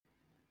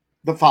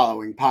The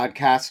following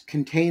podcast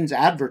contains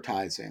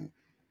advertising.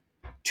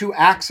 To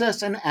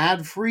access an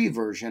ad-free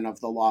version of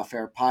the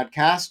Lawfare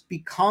podcast,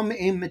 become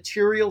a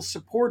material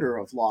supporter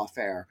of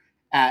Lawfare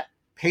at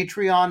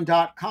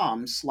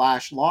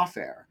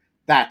patreon.com/lawfare.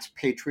 That's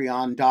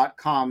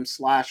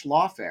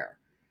patreon.com/lawfare.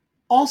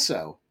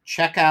 Also,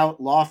 check out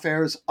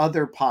Lawfare's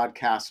other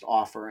podcast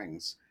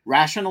offerings: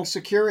 Rational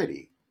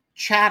Security,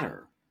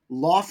 Chatter,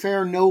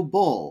 Lawfare No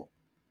Bull,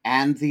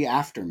 and The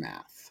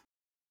Aftermath.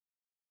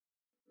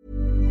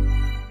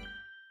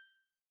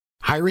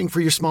 Hiring for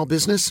your small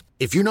business?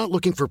 If you're not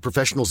looking for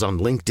professionals on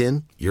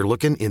LinkedIn, you're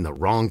looking in the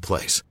wrong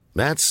place.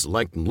 That's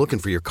like looking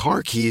for your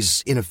car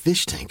keys in a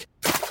fish tank.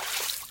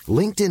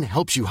 LinkedIn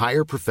helps you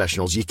hire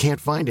professionals you can't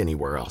find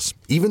anywhere else,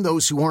 even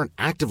those who aren't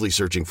actively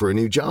searching for a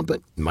new job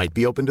but might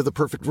be open to the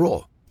perfect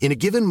role. In a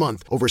given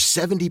month, over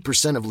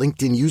 70% of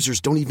LinkedIn users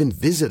don't even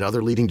visit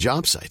other leading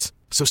job sites.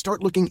 So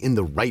start looking in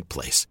the right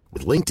place.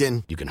 With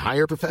LinkedIn, you can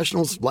hire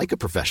professionals like a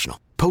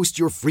professional. Post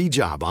your free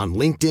job on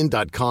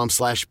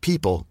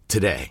linkedin.com/people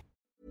today.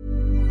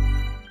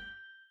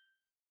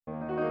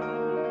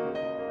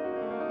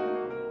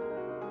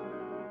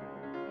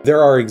 There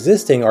are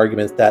existing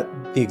arguments that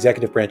the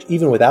executive branch,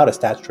 even without a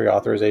statutory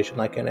authorization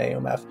like an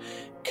AUMF,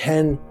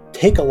 can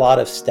take a lot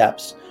of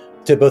steps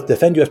to both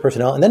defend U.S.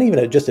 personnel and then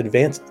even just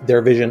advance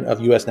their vision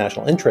of U.S.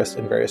 national interest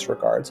in various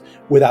regards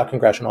without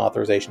congressional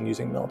authorization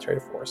using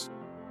military force.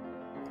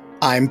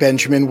 I'm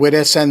Benjamin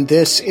Wittes, and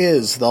this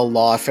is the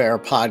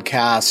Lawfare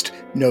Podcast,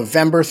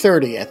 November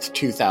 30th,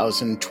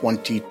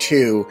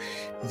 2022.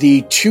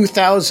 The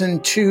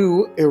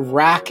 2002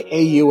 Iraq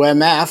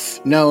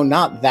AUMF, no,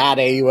 not that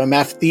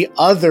AUMF, the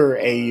other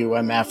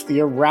AUMF, the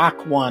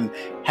Iraq one,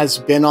 has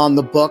been on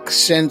the books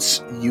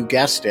since, you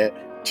guessed it,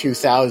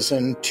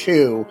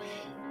 2002.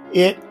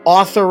 It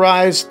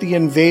authorized the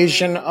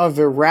invasion of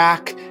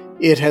Iraq.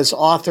 It has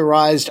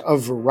authorized a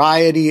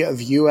variety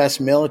of U.S.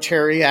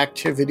 military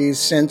activities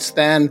since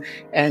then,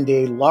 and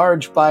a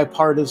large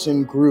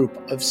bipartisan group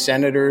of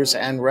senators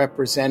and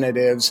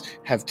representatives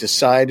have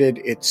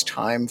decided it's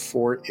time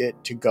for it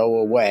to go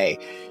away.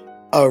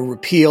 A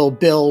repeal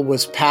bill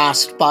was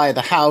passed by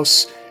the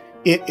House.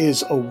 It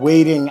is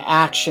awaiting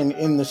action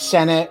in the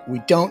Senate.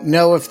 We don't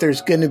know if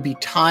there's going to be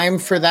time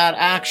for that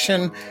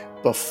action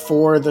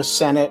before the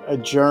Senate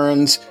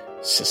adjourns.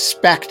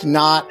 Suspect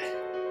not.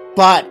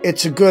 But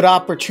it's a good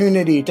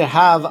opportunity to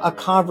have a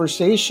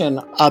conversation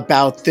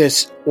about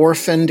this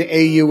orphaned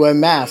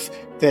AUMF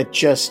that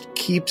just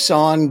keeps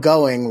on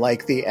going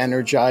like the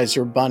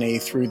Energizer Bunny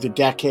through the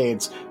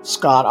decades.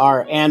 Scott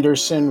R.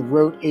 Anderson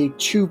wrote a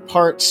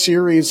 2-part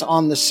series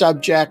on the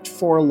subject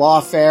for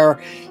Lawfare.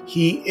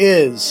 He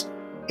is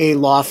a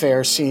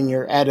Lawfare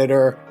senior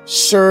editor,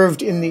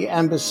 served in the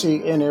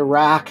embassy in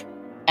Iraq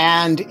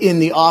and in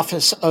the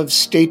Office of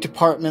State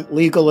Department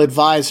legal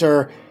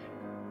advisor.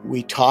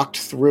 We talked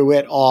through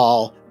it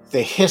all,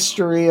 the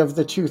history of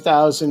the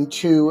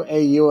 2002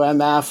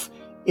 AUMF,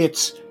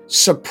 its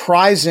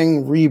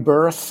surprising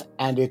rebirth,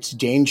 and its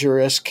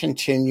dangerous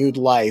continued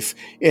life.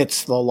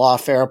 It's the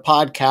Lawfare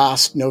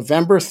Podcast,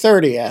 November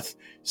 30th,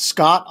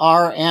 Scott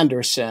R.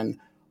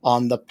 Anderson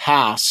on the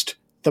past,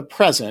 the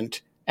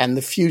present, and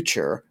the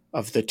future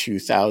of the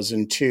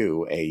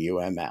 2002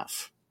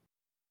 AUMF.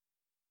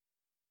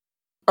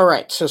 All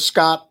right, so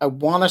Scott, I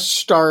want to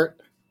start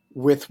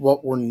with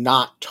what we're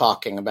not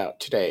talking about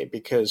today,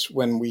 because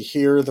when we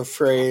hear the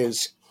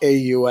phrase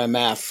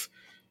AUMF,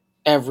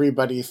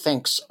 everybody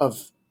thinks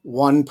of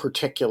one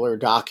particular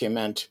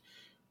document,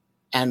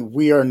 and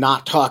we are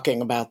not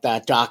talking about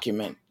that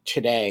document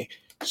today.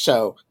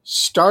 So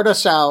start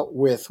us out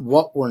with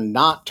what we're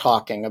not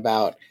talking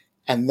about,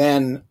 and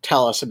then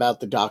tell us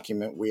about the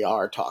document we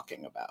are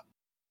talking about.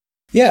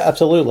 Yeah,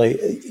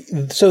 absolutely.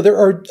 So there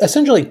are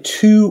essentially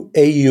 2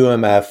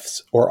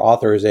 AUMFs or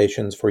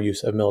authorizations for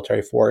use of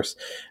military force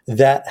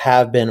that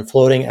have been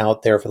floating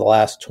out there for the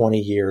last 20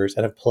 years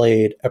and have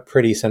played a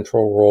pretty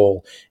central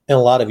role in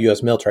a lot of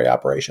U.S. military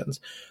operations.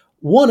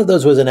 One of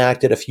those was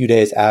enacted a few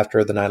days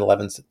after the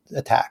 9/11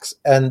 attacks,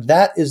 and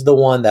that is the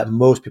one that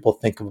most people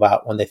think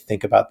about when they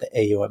think about the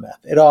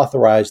AUMF. It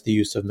authorized the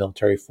use of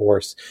military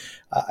force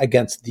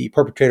against the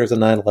perpetrators of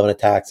 9/11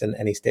 attacks in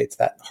any states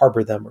that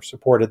harbored them or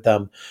supported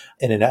them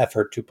in an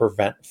effort to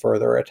prevent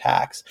further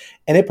attacks.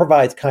 And it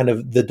provides kind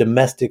of the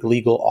domestic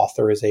legal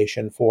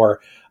authorization for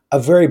a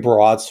very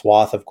broad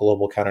swath of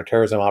global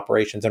counterterrorism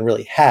operations, and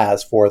really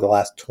has for the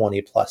last 20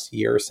 plus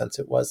years since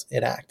it was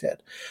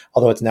enacted,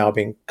 although it's now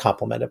being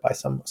complemented by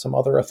some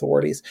other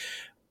authorities.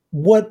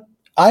 What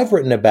I've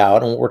written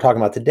about and what we're talking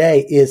about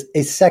today is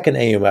a second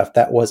AUMF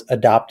that was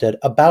adopted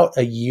about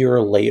a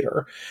year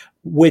later,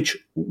 which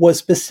was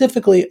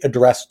specifically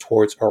addressed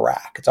towards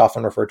Iraq. It's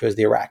often referred to as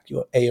the Iraq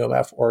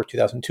AUMF or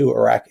 2002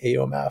 Iraq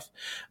AUMF.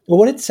 But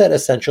what it said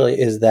essentially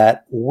is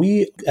that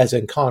we, as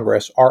in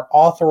Congress, are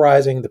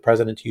authorizing the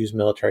president to use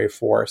military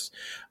force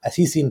as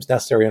he seems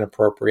necessary and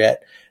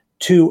appropriate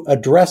to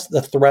address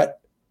the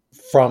threat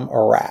from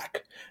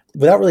Iraq,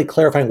 without really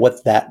clarifying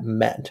what that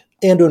meant,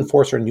 and to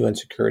enforce our UN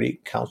Security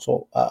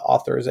Council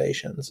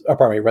resolutions.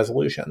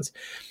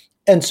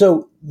 And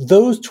so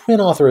those twin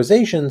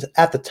authorizations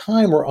at the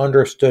time were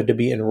understood to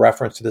be in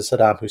reference to the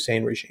Saddam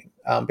Hussein regime,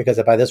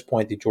 because by this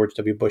point, the George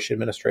W. Bush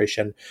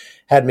administration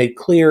had made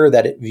clear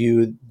that it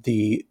viewed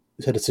the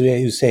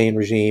Saddam Hussein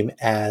regime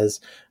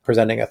as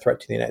presenting a threat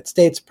to the United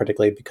States,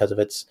 particularly because of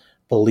its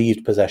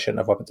believed possession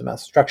of weapons of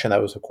mass destruction.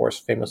 That was, of course,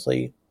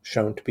 famously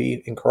shown to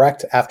be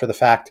incorrect after the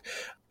fact.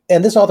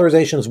 And this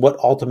authorization is what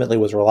ultimately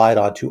was relied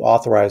on to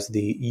authorize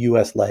the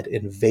U.S.-led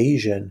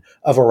invasion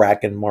of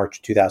Iraq in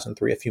March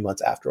 2003, a few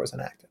months after it was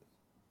enacted.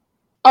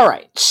 All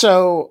right.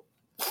 So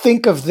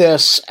think of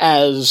this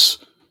as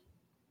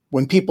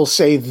when people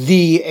say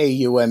the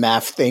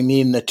AUMF, they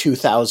mean the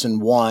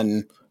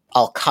 2001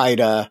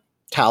 Al-Qaeda,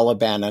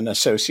 Taliban, and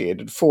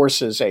Associated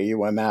Forces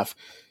AUMF.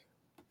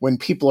 When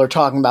people are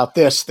talking about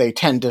this, they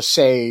tend to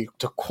say,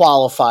 to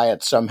qualify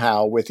it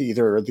somehow with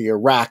either the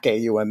Iraq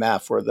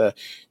AUMF or the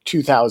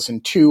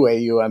 2002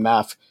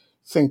 AUMF,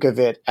 think of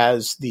it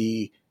as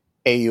the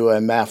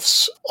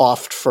AUMF's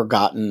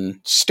oft-forgotten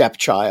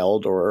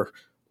stepchild or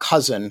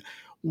cousin.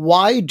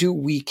 Why do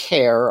we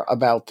care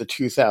about the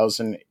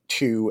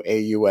 2002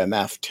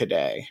 AUMF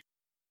today?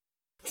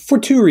 For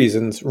two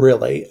reasons,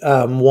 really.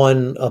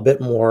 One a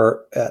bit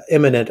more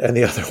imminent and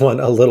the other one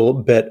a little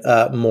bit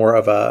more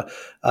of a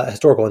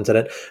historical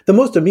incident. The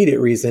most immediate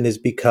reason is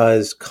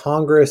because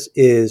Congress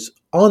is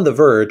on the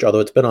verge, although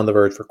it's been on the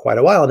verge for quite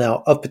a while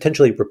now, of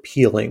potentially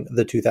repealing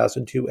the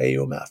 2002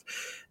 AUMF.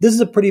 This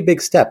is a pretty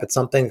big step. It's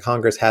something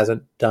Congress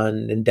hasn't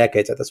done in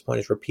decades at this point,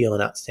 is repeal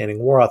an outstanding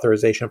war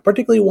authorization,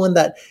 particularly one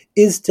that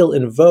is still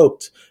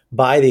invoked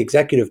by the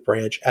executive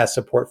branch as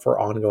support for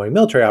ongoing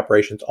military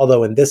operations,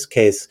 although in this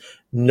case,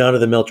 none of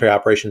the military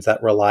operations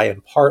that rely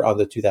in part on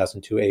the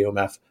 2002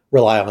 AUMF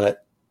rely on it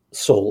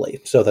solely,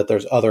 so that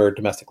there's other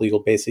domestic legal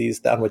bases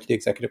on which the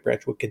executive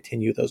branch would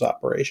continue those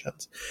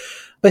operations.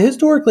 But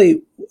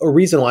historically, a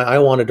reason why I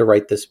wanted to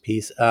write this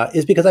piece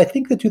is because I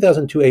think the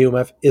 2002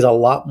 AUMF is a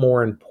lot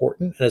more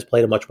important and has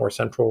played a much more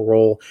central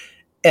role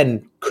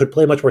and could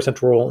play a much more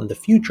central role in the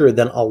future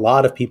than a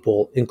lot of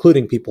people,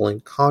 including people in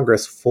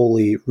Congress,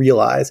 fully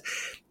realize.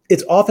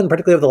 It's often,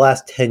 particularly over the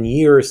last 10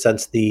 years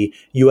since the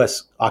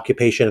U.S.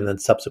 occupation and then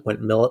subsequent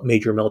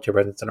major military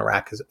presence in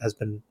Iraq has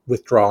been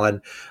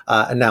withdrawn,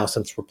 and now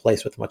since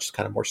replaced with a much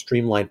kind of more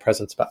streamlined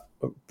presence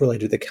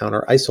related to the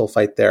counter-ISIL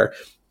fight there.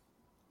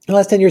 In the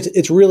last 10 years,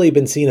 it's really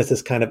been seen as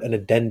this kind of an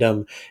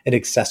addendum, an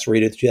accessory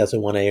to the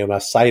 2001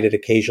 AUMF, cited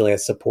occasionally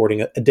as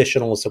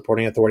additional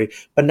supporting authority,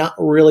 but not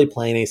really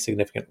playing a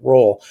significant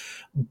role.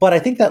 But I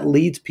think that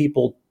leads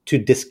people to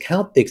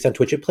discount the extent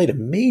to which it played a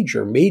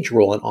major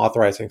role in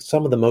authorizing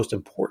some of the most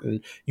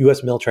important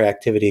U.S. military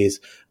activities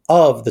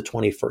of the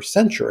 21st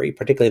century,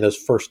 particularly those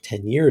first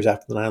 10 years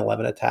after the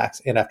 9/11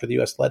 attacks and after the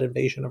U.S.-led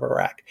invasion of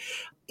Iraq.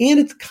 And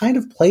it's kind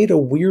of played a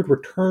weird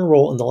return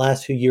role in the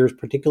last few years,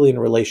 particularly in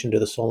relation to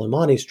the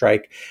Soleimani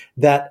strike,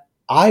 that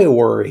I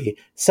worry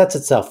sets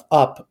itself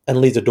up and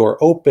leaves a door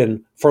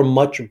open for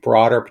much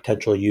broader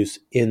potential use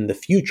in the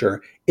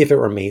future if it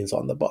remains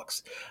on the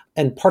books.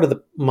 And part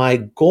of my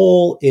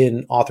goal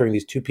in authoring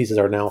these two pieces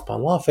are now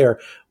upon lawfare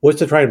was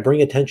to try and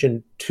bring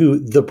attention to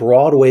the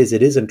broad ways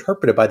it is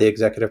interpreted by the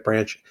executive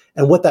branch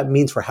and what that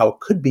means for how it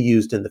could be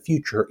used in the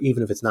future,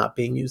 even if it's not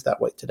being used that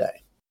way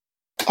today.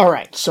 All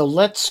right, so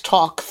let's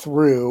talk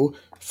through,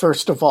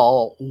 first of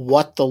all,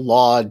 what the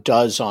law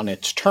does on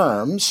its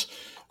terms,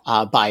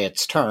 by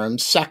its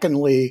terms.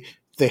 Secondly,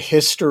 the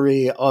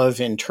history of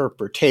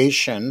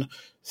interpretation.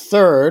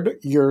 Third,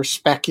 your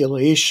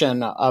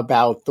speculation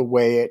about the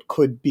way it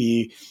could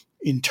be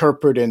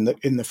interpreted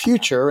in the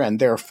future and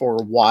therefore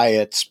why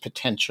it's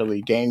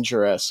potentially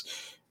dangerous.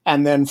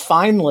 And then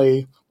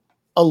finally,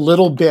 a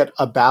little bit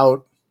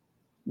about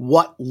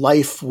what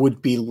life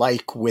would be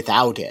like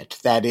without it.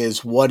 That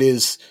is, what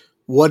is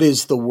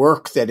the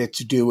work that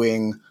it's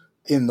doing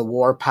in the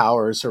war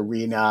powers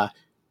arena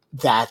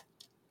that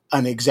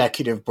an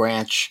executive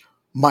branch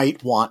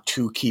might want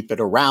to keep it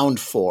around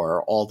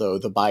for, although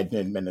the Biden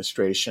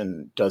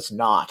administration does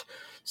not.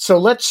 So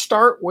let's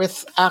start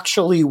with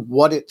actually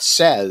what it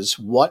says.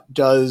 What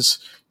does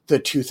the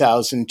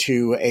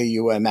 2002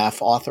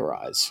 AUMF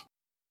authorize?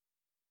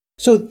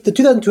 So the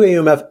 2002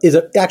 AUMF is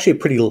actually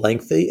pretty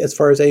lengthy as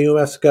far as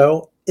AUMFs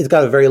go. It's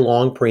got a very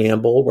long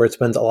preamble where it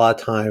spends a lot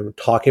of time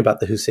talking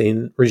about the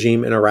Hussein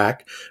regime in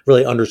Iraq,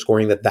 really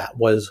underscoring that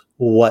was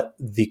what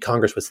the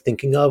Congress was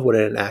thinking of when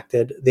it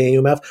enacted the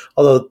AUMF.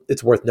 Although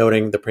it's worth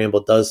noting the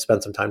preamble does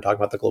spend some time talking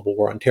about the global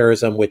war on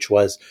terrorism, which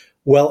was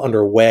well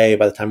underway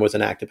by the time it was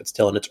enacted, but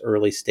still in its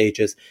early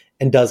stages,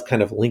 and does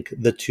kind of link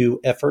the two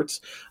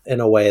efforts in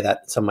a way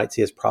that some might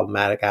see as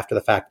problematic after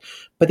the fact.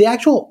 But the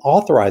actual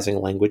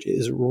authorizing language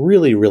is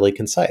really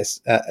concise,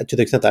 to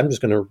the extent that I'm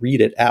just going to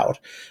read it out.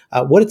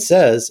 What it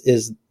says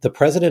is the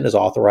president is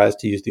authorized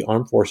to use the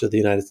armed forces of the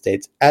United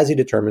States as he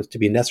determines to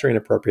be necessary and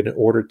appropriate in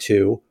order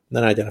to, and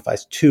then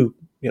identifies two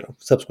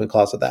subsequent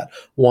clauses of that.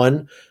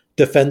 One,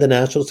 defend the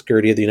national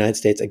security of the United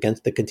States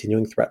against the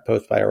continuing threat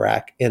posed by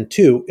Iraq, and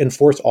two,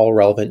 enforce all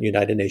relevant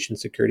United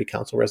Nations Security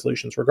Council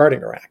resolutions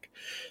regarding Iraq.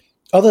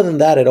 Other than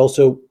that, it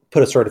also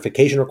put a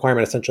certification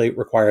requirement, essentially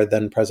required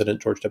then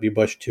President George W.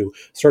 Bush to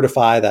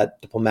certify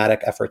that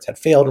diplomatic efforts had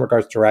failed in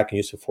regards to Iraq and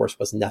use of force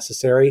was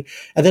necessary,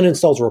 and then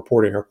installs a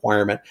reporting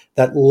requirement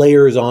that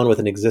layers on with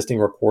an existing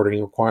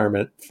reporting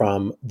requirement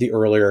from the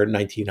earlier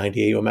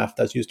 1990 AUMF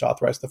that's used to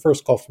authorize the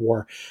first Gulf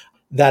War.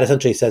 That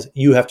essentially says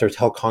you have to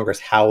tell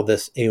Congress how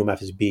this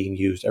AUMF is being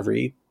used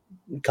every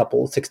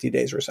 60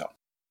 days or so.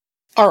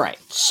 All right.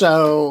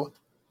 So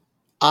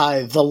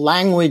the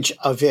language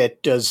of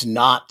it does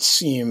not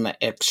seem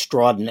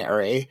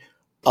extraordinary,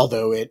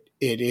 although it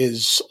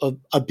is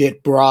a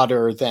bit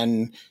broader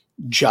than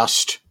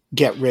just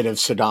get rid of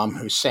Saddam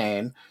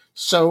Hussein.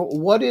 So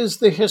what is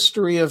the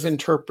history of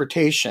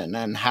interpretation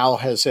and how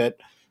has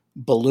it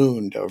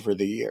ballooned over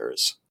the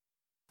years?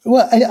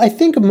 Well, I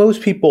think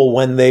most people,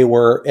 when they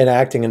were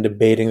enacting and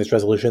debating this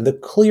resolution, the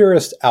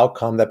clearest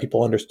outcome that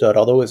people understood,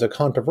 although it was a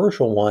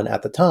controversial one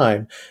at the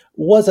time,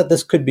 was that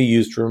this could be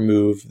used to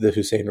remove the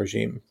Hussein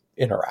regime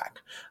in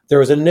Iraq. There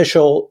was an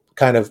initial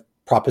kind of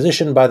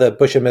proposition by the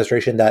Bush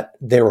administration that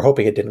they were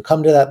hoping it didn't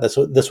come to that.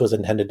 This was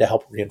intended to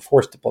help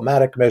reinforce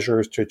diplomatic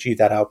measures to achieve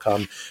that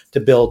outcome, to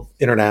build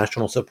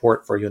international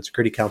support for UN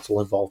Security Council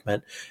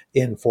involvement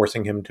in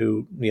forcing him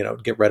to,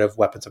 get rid of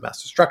weapons of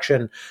mass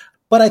destruction.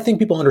 But I think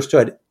people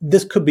understood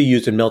this could be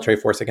used in military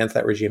force against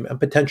that regime and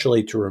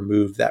potentially to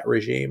remove that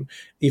regime,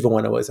 even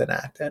when it was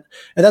enacted.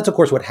 And that's, of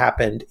course, what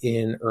happened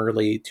in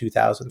early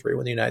 2003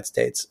 when the United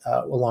States,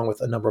 along with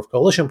a number of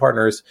coalition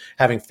partners,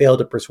 having failed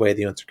to persuade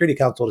the UN Security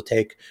Council to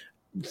take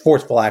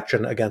forceful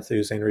action against the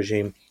Hussein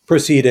regime,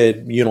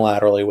 proceeded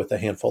unilaterally with a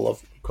handful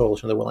of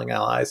coalition of the willing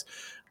allies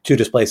to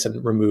displace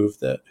and remove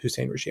the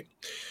Hussein regime.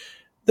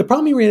 The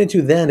problem we ran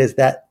into then is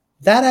that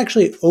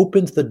actually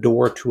opens the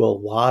door to a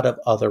lot of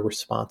other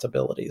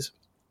responsibilities.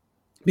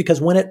 Because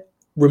when it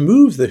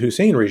removes the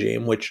Hussein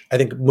regime, which I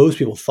think most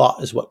people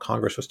thought is what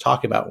Congress was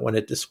talking about when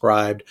it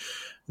described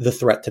the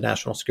threat to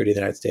national security of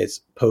the United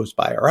States posed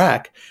by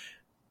Iraq,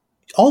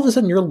 all of a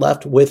sudden you're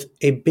left with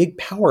a big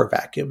power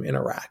vacuum in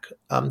Iraq.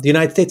 The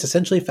United States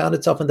essentially found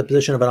itself in the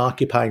position of an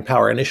occupying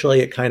power. Initially,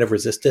 it kind of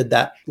resisted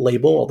that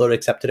label, although it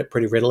accepted it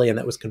pretty readily, and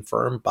that was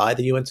confirmed by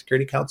the UN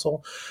Security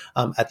Council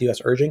at the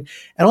U.S. urging.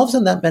 And all of a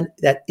sudden, that meant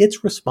that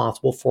it's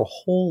responsible for a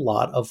whole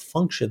lot of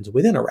functions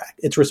within Iraq.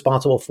 It's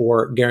responsible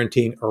for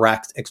guaranteeing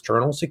Iraq's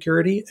external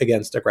security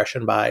against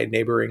aggression by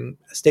neighboring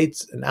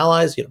states and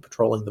allies,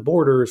 patrolling the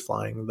borders,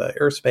 flying the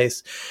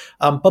airspace.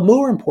 But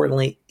more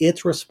importantly,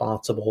 it's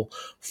responsible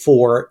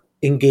for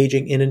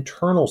engaging in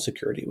internal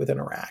security within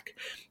Iraq.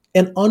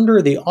 And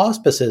under the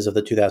auspices of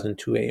the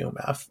 2002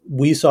 AUMF,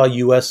 we saw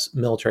U.S.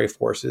 military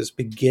forces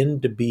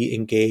begin to be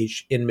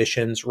engaged in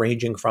missions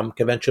ranging from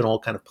conventional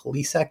kind of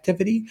police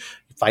activity,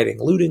 fighting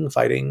looting,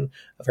 fighting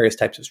various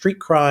types of street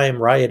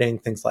crime, rioting,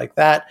 things like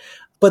that.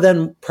 But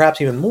then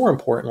perhaps even more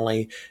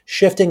importantly,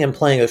 shifting and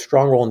playing a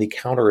strong role in the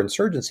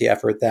counterinsurgency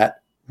effort that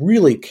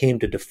really came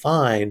to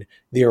define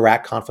the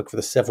Iraq conflict for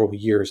the several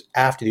years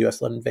after the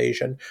U.S.-led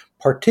invasion,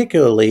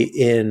 particularly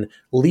in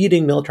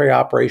leading military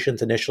operations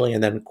initially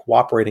and then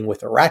cooperating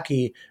with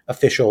Iraqi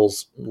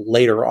officials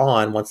later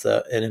on once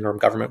an interim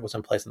government was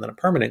in place and then a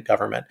permanent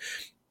government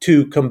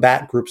to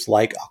combat groups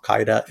like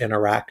al-Qaeda in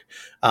Iraq,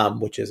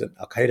 which is an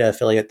al-Qaeda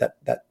affiliate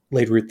that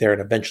laid root there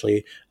and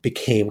eventually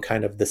became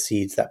kind of the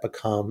seeds that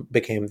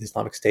became the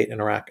Islamic State in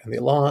Iraq and the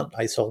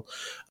ISIL.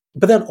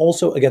 But then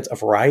also against a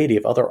variety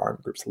of other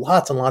armed groups,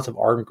 lots and lots of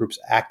armed groups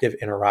active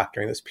in Iraq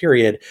during this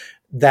period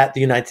that the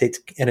United States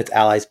and its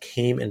allies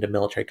came into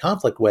military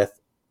conflict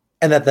with,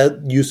 and that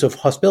the use of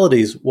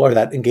hostilities or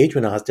that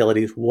engagement in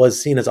hostilities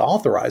was seen as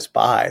authorized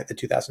by the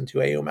 2002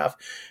 AUMF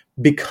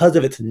because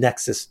of its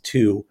nexus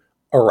to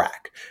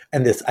Iraq.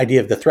 And this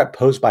idea of the threat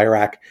posed by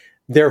Iraq,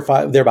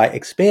 thereby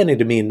expanding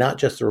to mean not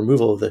just the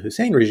removal of the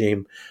Hussein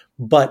regime,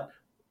 but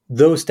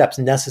those steps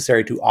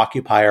necessary to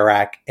occupy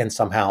Iraq and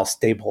somehow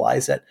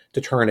stabilize it, to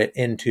turn it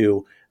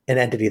into an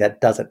entity that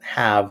doesn't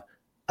have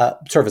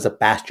serve as a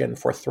bastion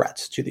for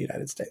threats to the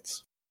United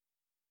States.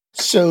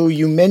 So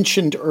you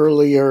mentioned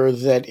earlier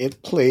that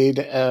it played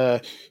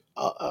a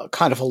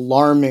kind of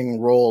alarming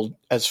role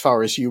as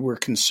far as you were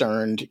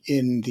concerned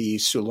in the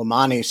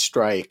Soleimani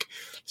strike.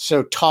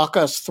 So talk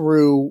us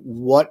through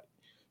what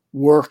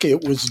work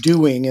it was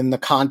doing in the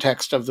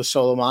context of the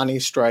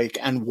Soleimani strike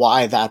and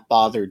why that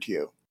bothered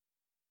you.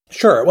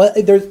 Sure. Well,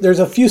 there's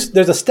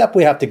a step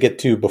we have to get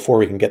to before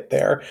we can get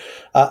there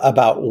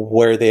about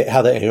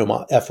how the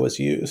AUMF was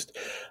used.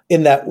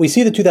 In that we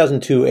see the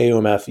 2002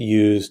 AUMF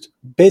used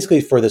basically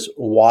for this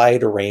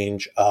wide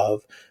range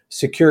of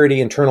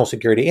security, internal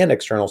security and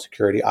external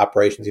security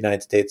operations the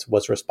United States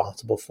was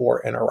responsible for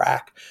in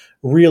Iraq,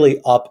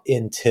 really up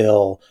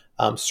until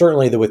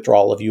certainly the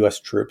withdrawal of U.S.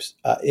 troops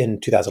in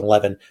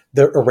 2011.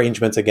 The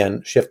arrangements,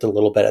 again, shifted a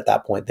little bit at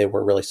that point. They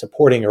were really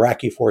supporting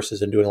Iraqi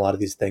forces and doing a lot of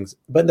these things.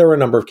 But there were a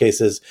number of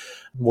cases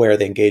where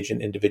they engaged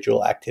in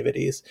individual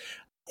activities.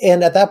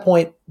 And at that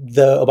point,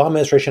 the Obama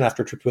administration,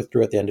 after troops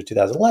withdrew at the end of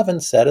 2011,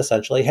 said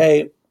essentially,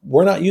 hey,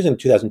 we're not using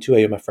 2002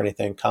 AUMF for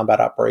anything. Combat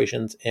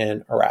operations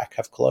in Iraq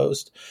have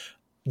closed.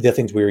 The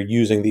things we were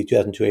using the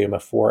 2002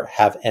 AUMF for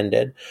have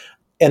ended.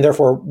 And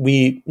therefore,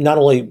 we not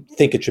only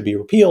think it should be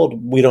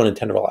repealed, we don't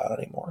intend to rely on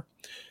it anymore.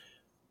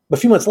 A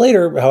few months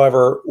later,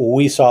 however,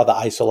 we saw the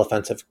ISIL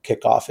offensive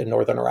kick off in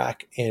northern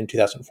Iraq in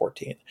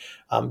 2014.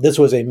 This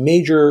was a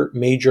major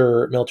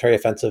military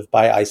offensive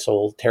by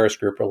ISIL, terrorist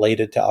group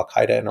related to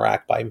al-Qaeda in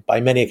Iraq,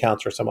 by many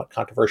accounts, or somewhat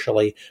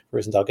controversially, for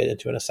reasons I'll get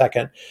into in a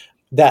second,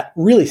 that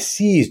really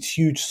seized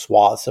huge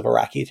swaths of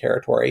Iraqi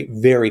territory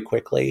very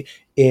quickly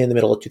in the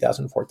middle of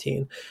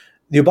 2014.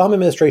 The Obama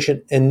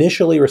administration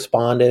initially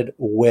responded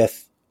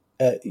with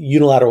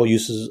unilateral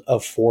uses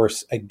of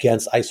force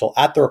against ISIL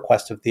at the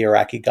request of the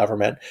Iraqi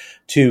government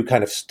to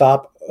kind of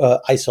stop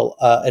ISIL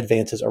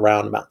advances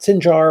around Mount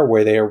Sinjar,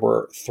 where they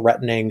were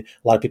threatening.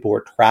 A lot of people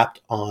were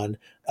trapped on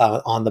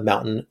the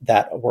mountain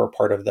that were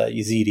part of the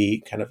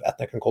Yazidi kind of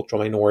ethnic and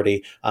cultural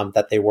minority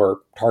that they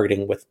were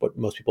targeting with what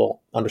most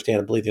people understand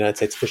and believe the United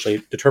States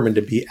officially determined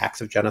to be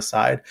acts of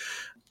genocide.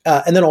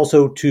 And then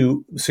also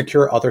to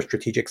secure other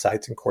strategic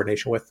sites in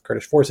coordination with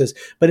Kurdish forces,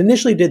 but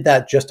initially did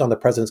that just on the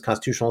president's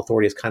constitutional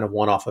authority as kind of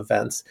one-off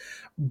events.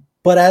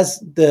 But as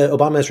the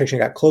Obama administration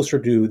got closer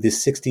to the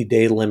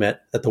 60-day limit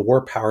that the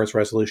War Powers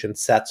Resolution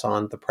sets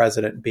on the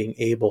president being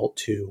able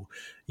to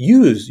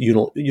use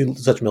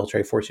such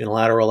military force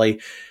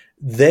unilaterally,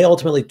 they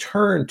ultimately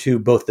turned to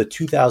both the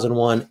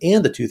 2001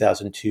 and the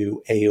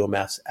 2002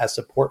 AUMFs as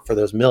support for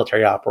those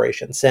military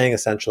operations, saying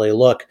essentially,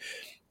 look,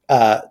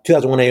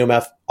 2001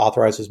 AUMF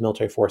authorizes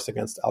military force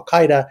against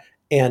al-Qaeda,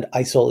 and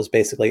ISIL is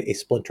basically a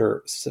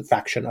splinter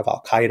faction of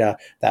al-Qaeda.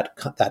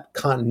 That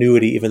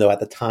continuity, even though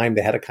at the time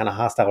they had a kind of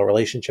hostile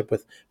relationship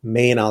with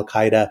main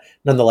al-Qaeda,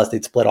 nonetheless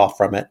they'd split off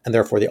from it, and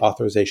therefore the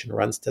authorization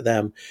runs to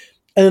them.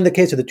 And in the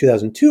case of the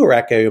 2002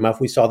 Iraq AUMF,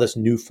 we saw this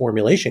new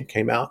formulation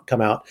come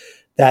out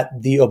that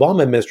the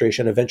Obama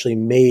administration eventually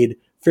made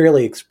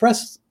fairly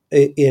express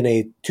in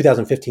a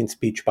 2015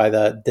 speech by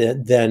the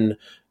then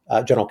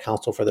General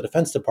Counsel for the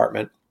Defense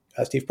Department,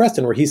 Steve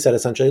Preston, where he said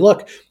essentially,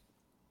 look,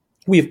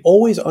 we've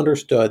always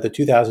understood the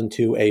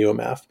 2002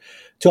 AUMF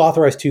to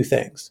authorize two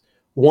things.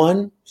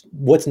 One,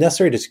 what's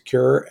necessary to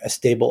secure a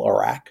stable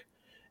Iraq,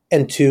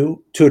 and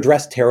two, to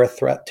address terrorist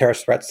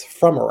threats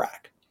from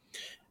Iraq.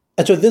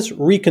 And so this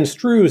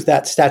reconstrues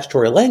that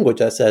statutory language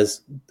that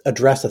says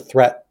address a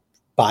threat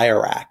by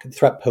Iraq, the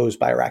threat posed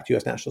by Iraq to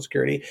U.S. national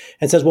security,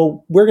 and says,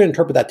 well, we're going to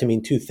interpret that to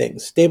mean two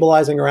things,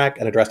 stabilizing Iraq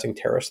and addressing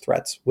terrorist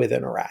threats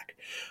within Iraq.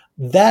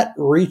 That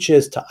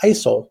reaches to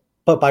ISIL,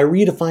 but by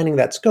redefining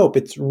that scope,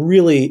 it's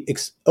really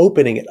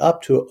opening it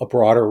up to a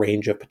broader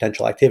range of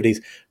potential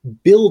activities,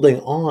 building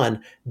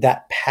on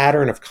that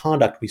pattern of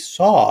conduct we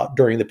saw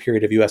during the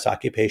period of U.S.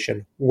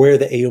 occupation, where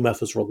the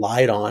AUMF was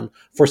relied on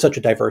for such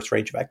a diverse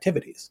range of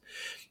activities.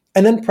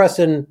 And then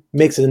Preston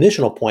makes an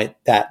additional point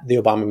that the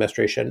Obama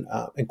administration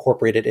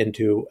incorporated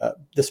into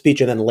the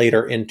speech, and then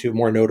later into,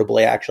 more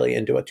notably actually,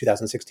 into a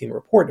 2016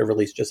 report it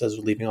released just as it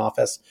was leaving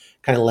office,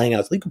 kind of laying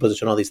out its legal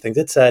position on these things.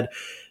 It said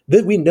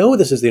that we know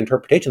this is the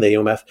interpretation of the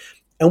AUMF,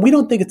 and we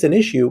don't think it's an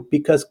issue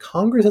because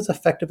Congress has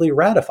effectively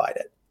ratified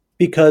it.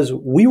 Because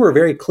we were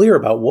very clear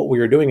about what we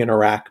were doing in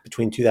Iraq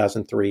between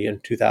 2003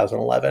 and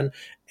 2011,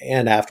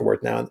 and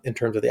afterward now in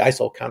terms of the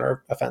ISIL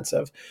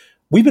counteroffensive.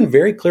 We've been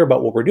very clear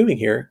about what we're doing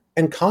here,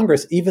 and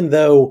Congress, even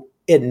though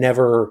it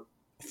never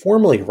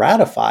formally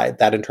ratified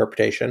that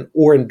interpretation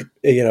or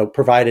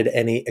provided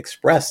any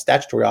express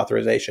statutory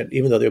authorization,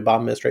 even though the Obama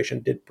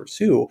administration did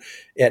pursue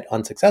it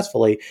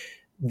unsuccessfully,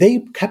 they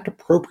kept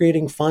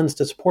appropriating funds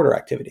to support our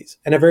activities.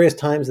 And at various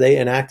times, they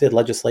enacted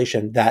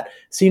legislation that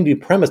seemed to be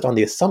premised on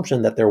the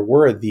assumption that there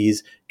were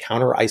these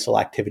counter-ISIL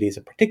activities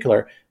in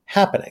particular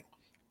happening.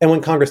 And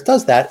when Congress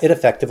does that, it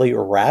effectively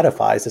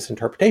ratifies this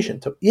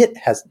interpretation. So it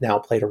has now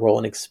played a role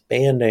in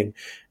expanding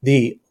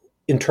the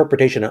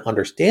interpretation and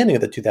understanding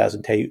of the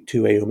 2002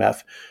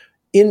 AUMF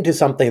into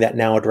something that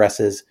now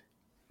addresses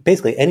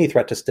basically any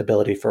threat to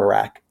stability for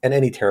Iraq and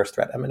any terrorist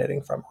threat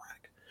emanating from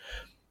Iraq.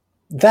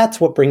 That's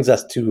what brings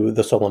us to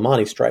the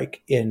Soleimani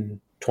strike in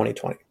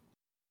 2020.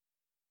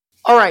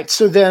 All right,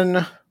 so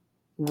then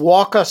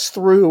walk us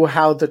through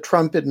how the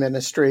Trump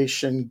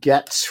administration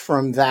gets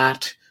from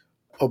that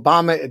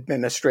Obama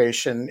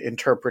administration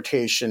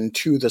interpretation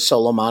to the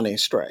Soleimani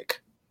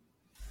strike.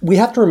 We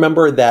have to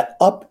remember that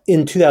up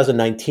in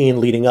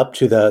 2019, leading up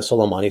to the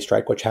Soleimani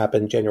strike, which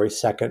happened January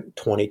 2nd,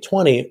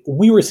 2020,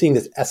 we were seeing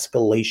this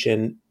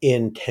escalation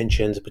in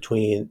tensions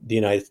between the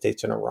United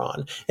States and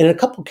Iran. And in a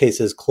couple of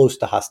cases, close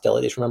to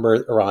hostilities.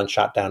 Remember, Iran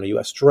shot down a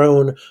U.S.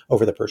 drone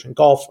over the Persian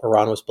Gulf.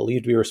 Iran was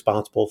believed to be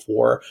responsible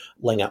for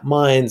laying out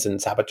mines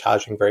and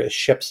sabotaging various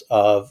ships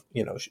of,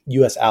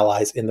 U.S.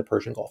 allies in the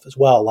Persian Gulf as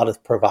well. A lot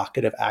of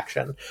provocative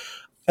action.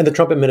 And the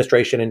Trump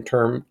administration, in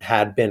turn,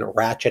 had been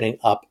ratcheting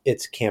up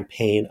its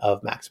campaign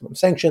of maximum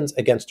sanctions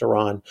against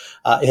Iran.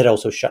 It had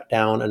also shut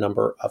down a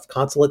number of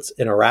consulates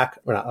in Iraq,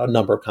 or not a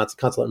number of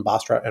consulate in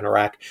Basra in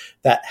Iraq,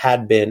 that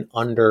had been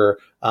under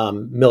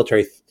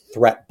military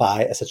threat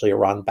by essentially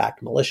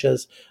Iran-backed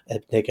militias. It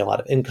had taken a lot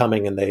of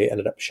incoming, and they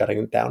ended up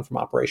shutting down from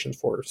operations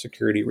for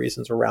security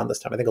reasons around this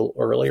time. I think a little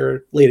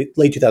earlier, late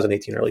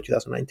 2018, early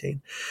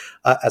 2019,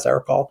 as I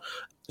recall.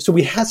 So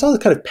we saw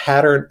this kind of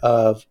pattern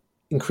of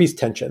increased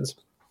tensions.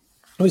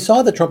 We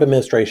saw the Trump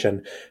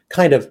administration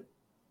kind of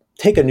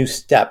take a new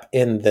step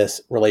in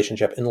this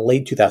relationship in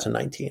late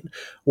 2019,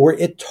 where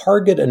it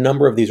targeted a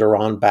number of these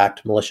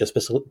Iran-backed militias,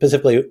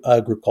 specifically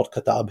a group called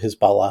Kataib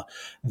Hezbollah,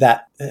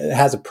 that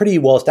has a pretty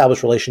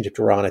well-established relationship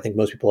to Iran. I think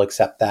most people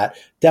accept that.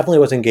 Definitely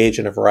was engaged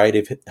in a variety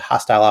of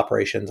hostile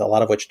operations, a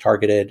lot of which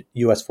targeted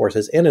U.S.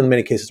 forces and in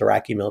many cases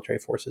Iraqi military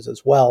forces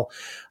as well.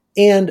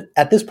 And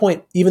at this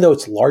point, even though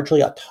it's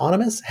largely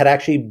autonomous, had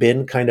actually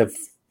been kind of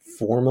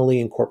formally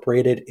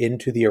incorporated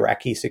into the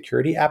Iraqi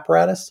security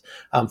apparatus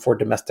for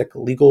domestic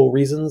legal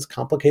reasons,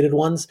 complicated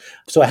ones.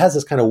 So it has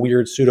this kind of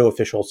weird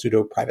pseudo-official,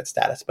 pseudo-private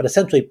status, but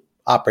essentially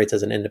operates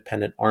as an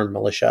independent armed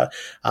militia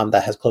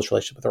that has close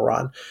relationship with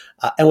Iran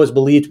and was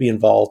believed to be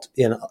involved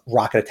in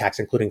rocket attacks,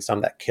 including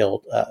some that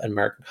killed an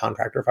American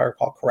contractor, if I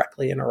recall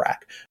correctly, in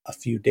Iraq a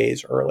few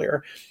days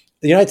earlier.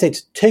 The United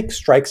States takes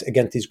strikes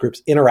against these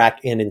groups in Iraq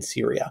and in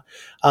Syria.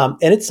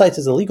 And it cites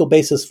as a legal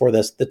basis for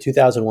this the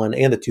 2001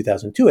 and the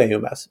 2002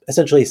 AUMFs,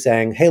 essentially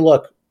saying, hey,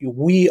 look,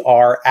 we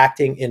are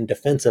acting in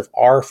defense of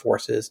our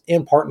forces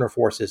and partner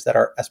forces that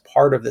are as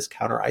part of this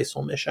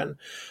counter-ISIL mission.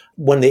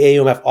 When the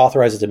AUMF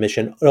authorizes a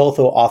mission, it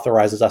also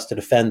authorizes us to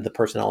defend the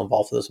personnel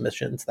involved in those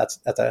missions. That's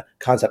a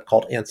concept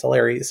called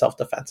ancillary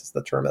self-defense. It's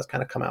the term that's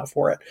kind of come out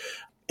for it.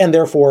 And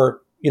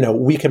therefore,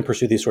 we can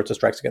pursue these sorts of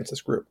strikes against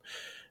this group.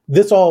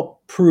 This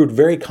all proved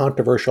very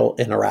controversial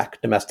in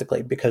Iraq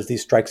domestically because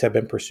these strikes have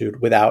been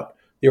pursued without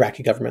the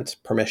Iraqi government's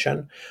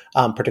permission,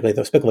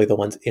 particularly the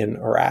ones in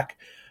Iraq.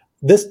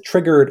 This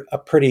triggered a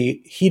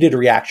pretty heated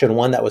reaction,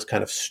 one that was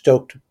kind of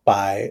stoked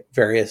by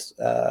various,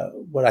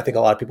 what I think a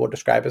lot of people would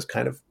describe as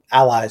kind of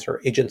allies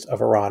or agents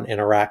of Iran in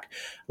Iraq,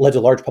 led to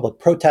large public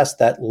protests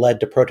that led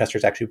to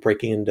protesters actually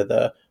breaking into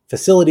the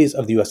facilities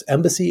of the U.S.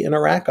 Embassy in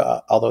Iraq,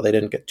 although they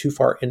didn't get too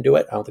far into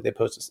it. I don't think they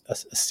posed a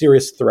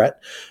serious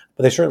threat,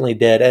 but they certainly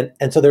did.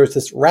 And so there was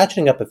this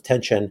ratcheting up of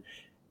tension.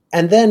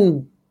 And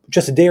then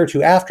just a day or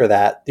two after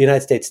that, the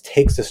United States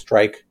takes a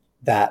strike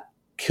that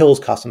kills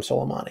Qasem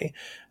Soleimani,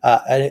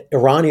 an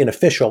Iranian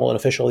official,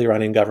 of the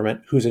Iranian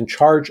government, who's in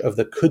charge of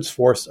the Quds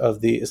Force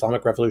of the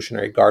Islamic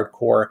Revolutionary Guard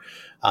Corps,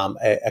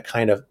 a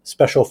kind of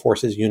special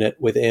forces unit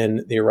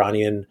within the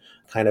Iranian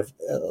kind of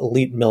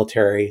elite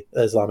military.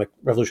 Islamic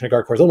Revolutionary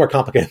Guard Corps is a little more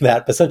complicated than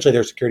that, but essentially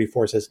they're security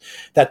forces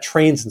that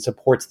trains and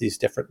supports these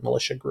different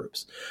militia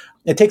groups.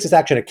 It takes this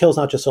action. It kills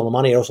not just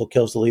Soleimani, it also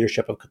kills the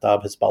leadership of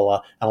Kataib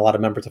Hezbollah and a lot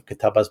of members of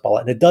Kataib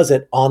Hezbollah. And it does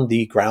it on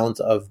the grounds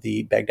of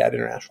the Baghdad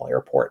International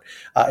Airport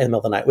in the middle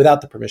of the night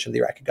without the permission of the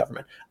Iraqi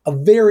government. A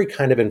very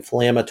kind of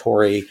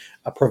inflammatory,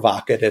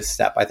 provocative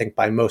step, I think,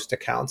 by most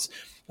accounts.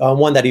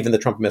 One that even the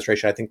Trump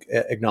administration, I think,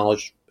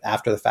 acknowledged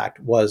after the fact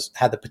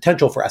had the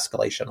potential for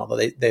escalation, although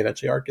they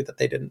eventually argued that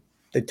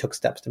they took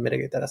steps to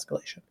mitigate that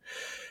escalation.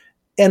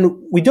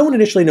 And we don't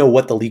initially know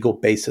what the legal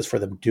basis for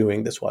them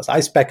doing this was.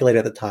 I speculated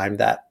at the time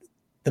that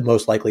the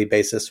most likely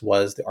basis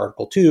was the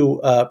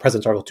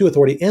President's Article 2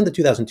 authority and the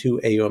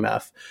 2002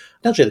 AUMF,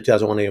 potentially the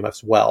 2001 AUMF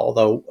as well,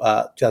 although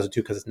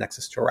 2002, because its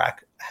nexus to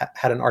Iraq,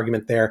 had an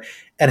argument there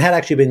and had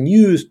actually been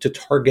used to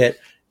target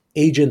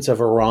agents of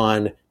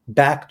Iran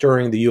back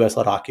during the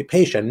U.S.-led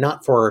occupation,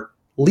 not for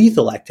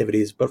lethal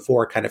activities, but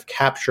for kind of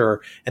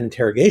capture and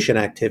interrogation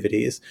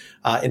activities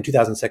in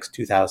 2006,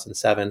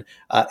 2007,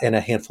 in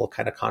a handful of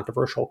kind of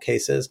controversial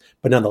cases,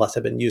 but nonetheless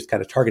have been used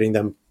kind of targeting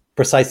them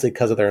precisely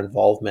because of their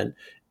involvement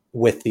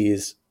with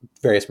these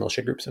various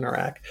militia groups in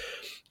Iraq.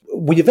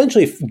 We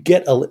eventually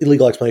get a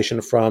legal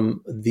explanation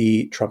from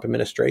the Trump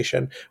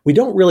administration. We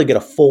don't really get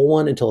a full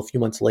one until a few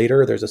months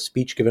later. There's a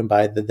speech given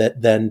by the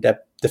then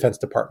Defense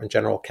Department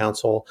General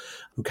Counsel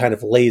who kind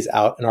of lays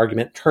out an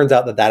argument. Turns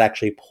out that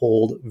actually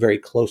pulled very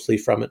closely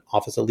from an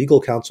Office of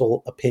Legal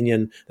Counsel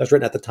opinion that was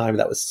written at the time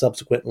that was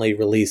subsequently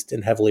released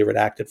in heavily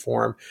redacted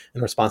form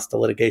in response to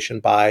litigation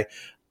by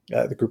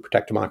the group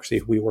Protect Democracy,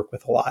 who we work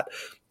with a lot.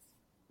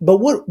 But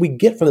what we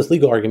get from this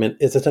legal argument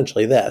is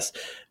essentially this.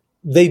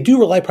 They do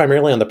rely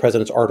primarily on the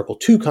president's Article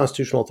 2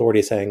 constitutional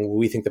authority, saying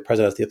we think the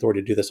president has the authority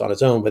to do this on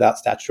his own without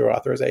statutory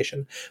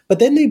authorization. But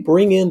then they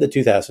bring in the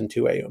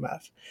 2002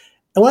 AUMF.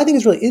 And what I think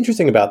is really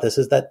interesting about this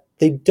is that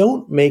they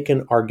don't make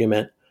an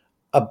argument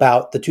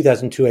about the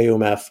 2002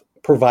 AUMF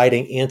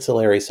providing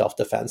ancillary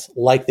self-defense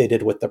like they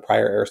did with the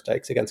prior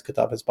airstrikes against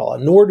Kataib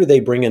Hezbollah, nor do they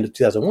bring in the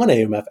 2001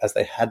 AUMF as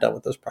they had done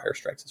with those prior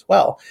strikes as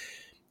well.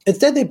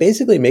 Instead, they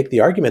basically make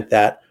the argument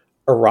that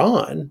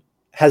Iran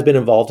has been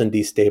involved in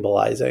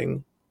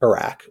destabilizing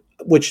Iraq,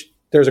 which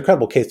there's a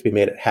credible case to be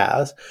made it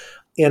has.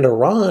 And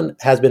Iran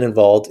has been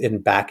involved in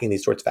backing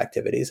these sorts of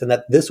activities, and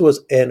that this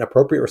was an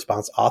appropriate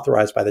response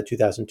authorized by the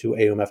 2002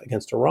 AUMF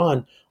against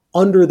Iran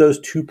under those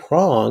two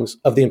prongs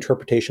of the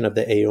interpretation of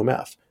the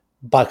AUMF,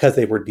 because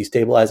they were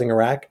destabilizing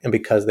Iraq and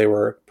because they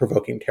were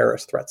provoking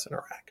terrorist threats in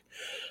Iraq.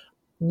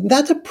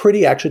 That's a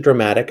pretty actually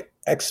dramatic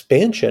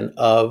expansion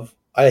of,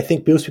 I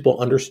think most people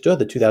understood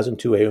the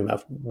 2002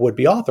 AUMF would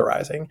be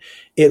authorizing.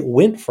 It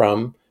went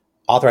from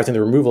authorizing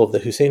the removal of the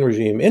Hussein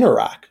regime in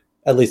Iraq,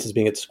 at least as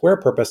being its square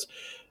purpose,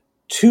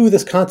 to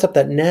this concept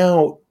that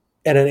now,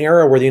 at an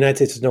era where the United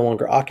States is no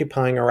longer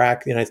occupying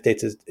Iraq, the United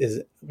States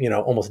is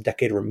almost a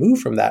decade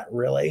removed from that,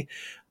 really.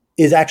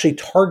 is actually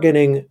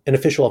targeting an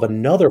official of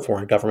another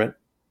foreign government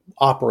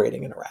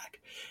operating in Iraq.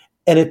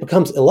 And it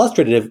becomes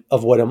illustrative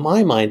of what, in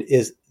my mind,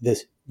 is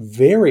this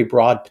very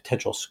broad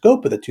potential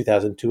scope of the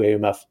 2002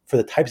 AUMF for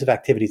the types of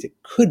activities it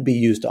could be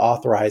used to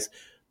authorize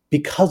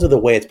because of the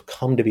way it's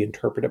come to be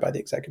interpreted by the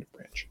executive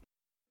branch.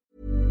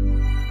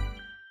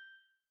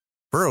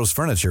 Burrow's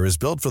furniture is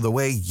built for the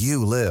way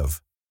you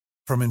live.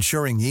 From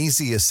ensuring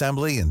easy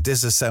assembly and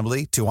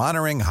disassembly to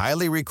honoring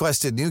highly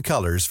requested new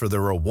colors for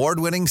their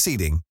award-winning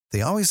seating,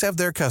 they always have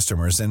their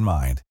customers in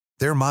mind.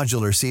 Their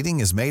modular seating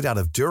is made out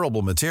of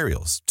durable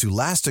materials to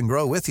last and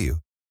grow with you.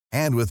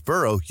 And with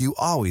Burrow, you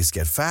always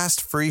get fast,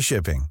 free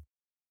shipping.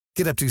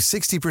 Get up to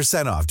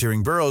 60% off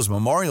during Burrow's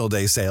Memorial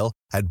Day sale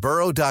at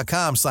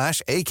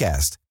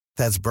burrow.com/ACAST.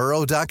 That's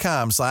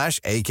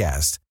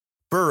burrow.com/ACAST.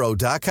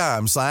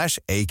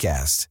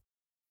 burrow.com/ACAST.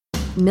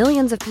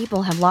 Millions of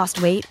people have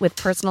lost weight with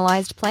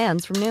personalized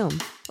plans from Noom.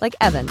 Like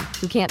Evan,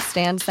 who can't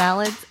stand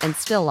salads and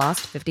still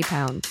lost 50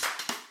 pounds.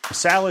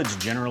 Salads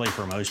generally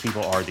for most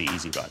people are the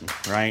easy button,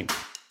 right?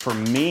 For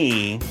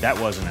me, that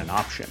wasn't an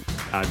option.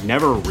 I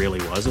never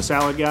really was a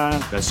salad guy.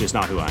 That's just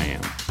not who I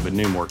am. But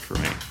Noom worked for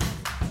me.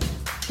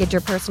 Get your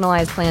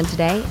personalized plan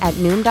today at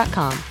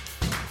Noom.com.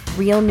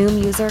 Real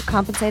Noom user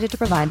compensated to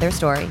provide their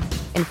story.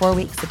 In 4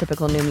 weeks, the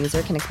typical Noom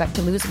user can expect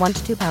to lose 1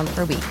 to 2 pounds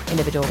per week.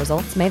 Individual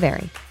results may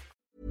vary.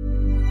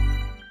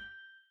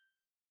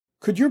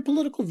 Could your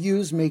political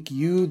views make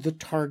you the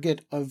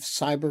target of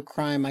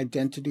cybercrime,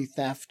 identity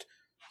theft,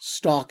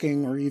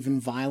 stalking, or even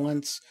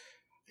violence?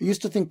 I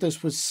used to think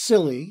this was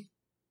silly,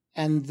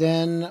 and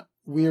then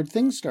weird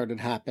things started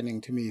happening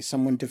to me.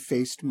 Someone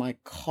defaced my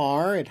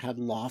car. It had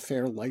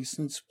lawfare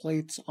license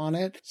plates on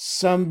it.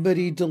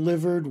 Somebody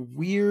delivered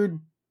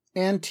weird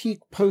antique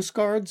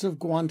postcards of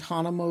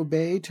Guantanamo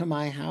Bay to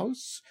my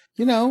house.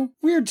 You know,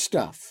 weird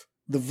stuff.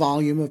 The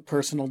volume of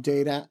personal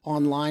data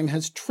online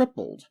has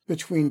tripled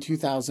between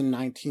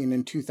 2019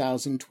 and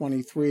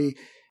 2023,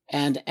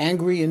 and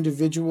angry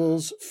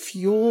individuals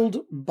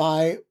fueled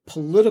by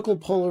political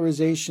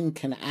polarization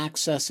can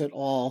access it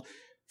all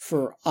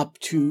for up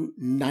to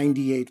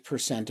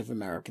 98% of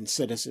American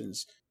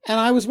citizens. And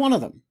I was one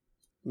of them.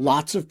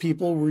 Lots of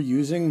people were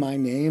using my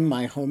name,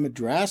 my home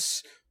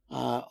address,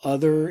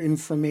 other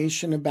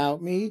information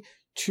about me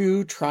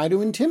to try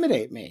to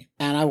intimidate me.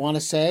 And I want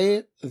to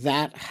say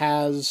that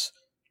has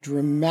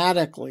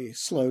dramatically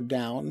slowed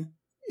down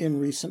in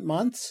recent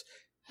months.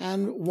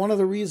 And one of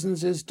the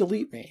reasons is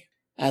Delete Me.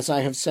 As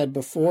I have said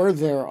before,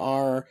 there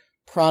are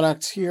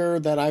products here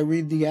that I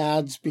read the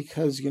ads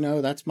because,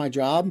 that's my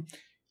job.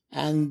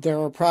 And there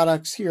are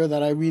products here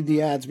that I read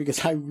the ads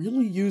because I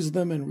really use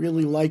them and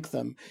really like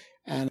them.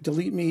 And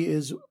Delete Me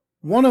is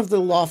one of the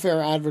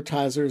lawfare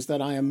advertisers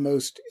that I am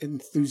most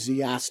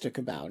enthusiastic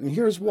about. And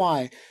here's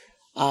why.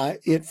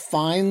 It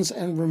finds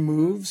and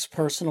removes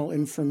personal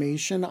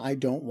information I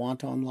don't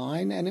want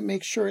online, and it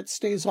makes sure it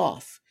stays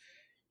off.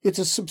 It's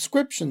a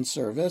subscription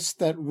service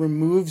that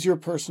removes your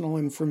personal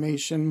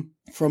information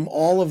from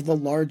all of the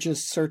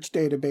largest search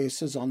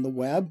databases on the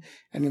web,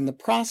 and in the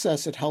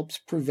process, it helps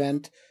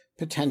prevent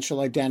potential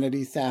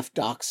identity theft,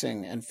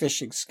 doxing, and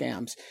phishing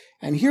scams.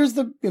 And here's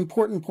the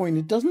important point.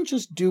 It doesn't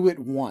just do it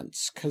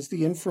once, because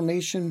the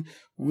information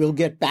will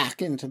get back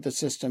into the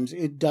systems.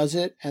 It does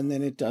it, and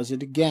then it does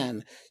it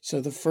again. So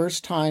the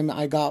first time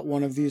I got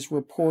one of these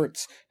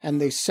reports,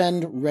 and they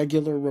send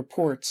regular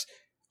reports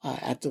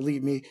at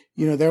Delete Me,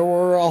 there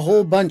were a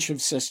whole bunch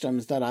of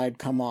systems that I'd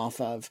come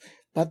off of.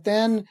 But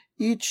then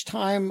each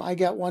time I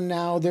get one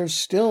now, there's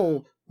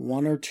still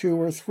 1 or 2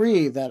 or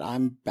 3 that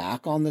I'm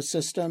back on the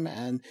system,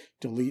 and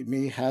Delete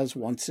Me has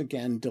once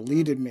again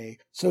deleted me.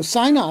 So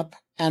sign up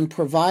and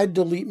provide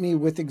Delete Me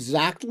with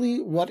exactly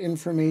what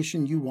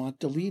information you want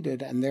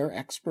deleted, and their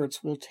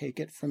experts will take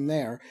it from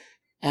there.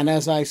 And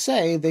as I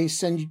say, they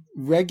send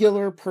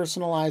regular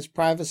personalized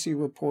privacy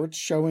reports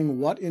showing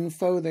what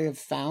info they have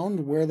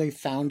found, where they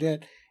found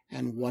it,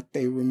 and what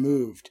they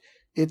removed.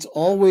 It's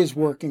always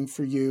working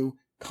for you,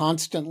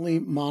 constantly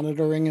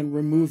monitoring and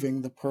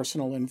removing the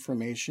personal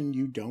information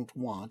you don't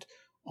want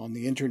on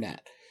the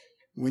internet.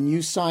 When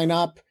you sign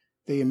up,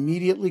 they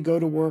immediately go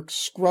to work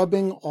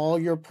scrubbing all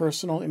your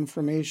personal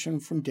information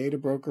from data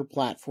broker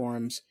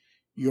platforms.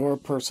 Your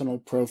personal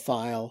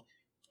profile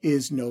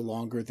is no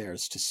longer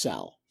theirs to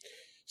sell.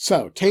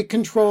 So take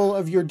control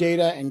of your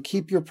data and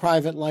keep your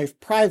private life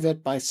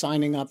private by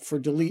signing up for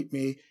Delete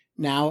Me,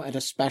 now at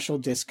a special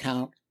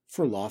discount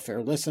for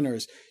Lawfare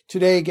listeners.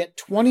 Today, get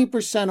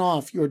 20%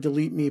 off your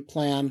Delete Me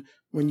plan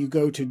when you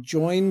go to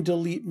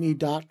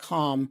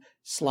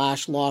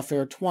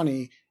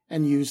joindeleteme.com/lawfare20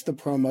 and use the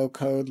promo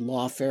code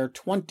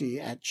lawfare20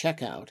 at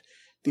checkout.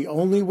 The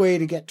only way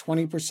to get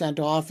 20%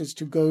 off is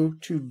to go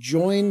to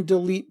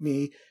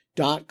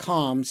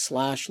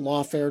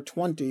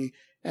joindeleteme.com/lawfare20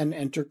 and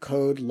enter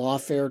code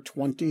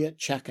lawfare20 at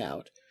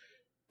checkout.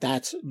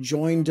 That's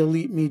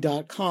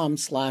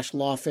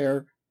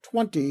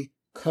joindeleteme.com/lawfare20,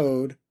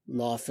 code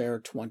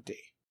lawfare20.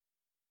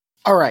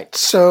 All right,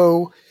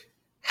 so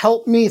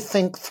help me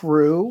think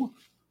through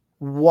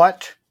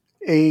what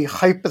a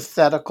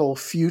hypothetical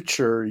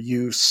future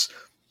use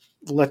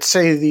let's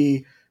say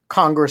the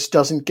Congress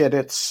doesn't get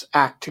its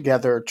act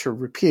together to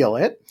repeal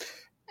it,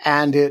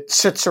 and it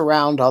sits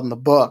around on the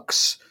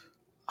books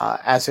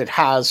as it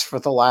has for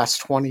the last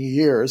 20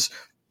 years.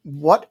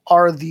 What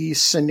are the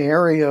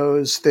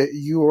scenarios that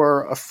you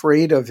are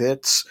afraid of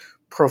its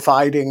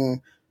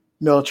providing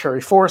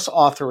military force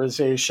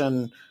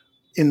authorization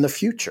in the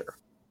future?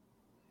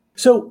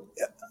 So,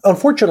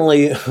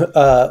 unfortunately,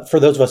 for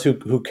those of us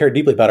who care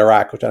deeply about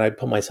Iraq, which, and I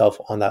put myself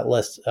on that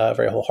list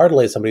very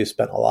wholeheartedly as somebody who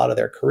spent a lot of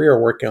their career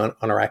working on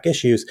Iraq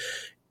issues,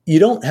 you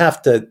don't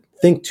have to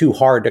think too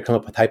hard to come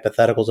up with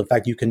hypotheticals. In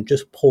fact, you can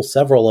just pull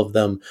several of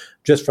them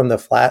just from the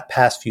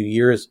past few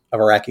years of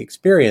Iraqi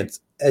experience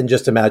and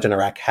just imagine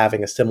Iraq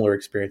having a similar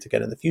experience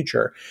again in the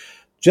future.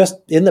 Just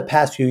in the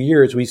past few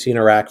years, we've seen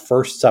Iraq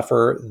first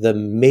suffer the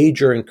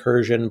major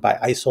incursion by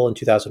ISIL in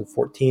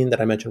 2014 that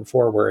I mentioned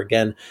before, where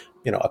again,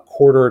 a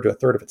quarter to a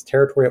third of its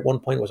territory at one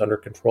point was under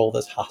control of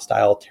this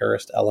hostile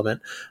terrorist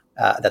element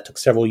that took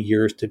several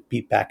years to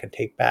beat back and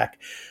take back.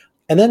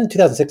 And then in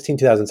 2016,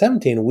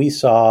 2017, we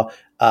saw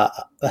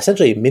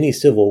essentially a mini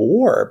civil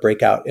war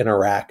break out in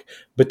Iraq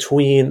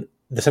between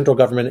the central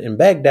government in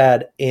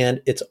Baghdad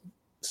and its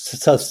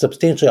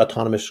substantially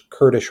autonomous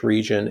Kurdish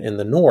region in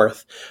the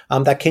north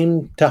that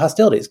came to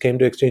hostilities, came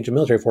to exchange of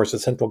military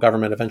forces. The central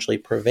government eventually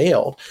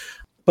prevailed.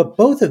 But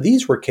both of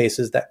these were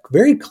cases that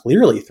very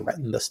clearly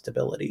threatened the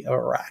stability of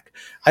Iraq.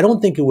 I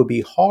don't think it would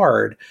be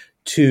hard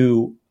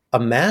to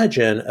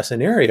imagine a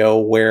scenario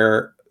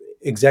where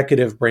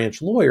executive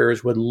branch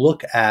lawyers would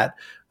look at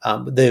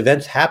the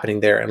events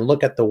happening there and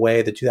look at the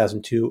way the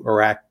 2002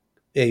 Iraq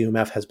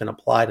AUMF has been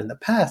applied in the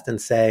past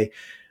and say,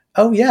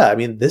 oh yeah, I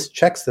mean, this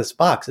checks this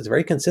box. It's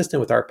very consistent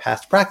with our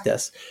past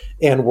practice.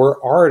 And we're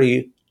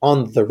already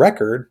on the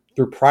record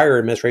through prior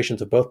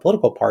administrations of both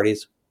political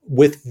parties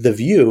with the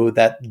view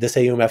that this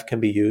AUMF can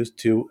be used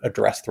to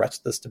address threats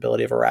to the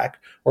stability of Iraq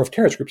or of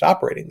terrorist groups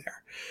operating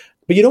there.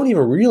 But you don't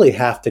even really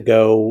have to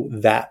go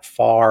that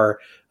far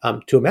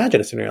to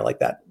imagine a scenario like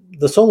that.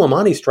 The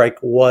Soleimani strike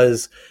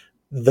was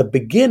the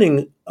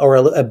beginning or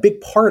a big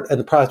part,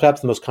 and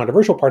perhaps the most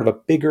controversial part of a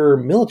bigger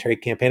military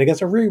campaign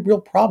against a very real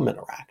problem in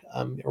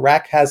Iraq.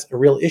 Iraq has a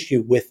real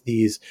issue with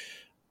these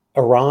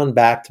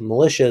Iran-backed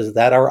militias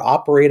that are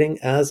operating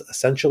as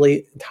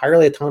essentially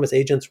entirely autonomous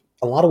agents,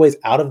 a lot of ways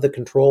out of the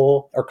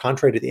control or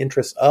contrary to the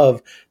interests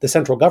of the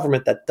central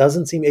government that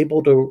doesn't seem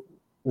able to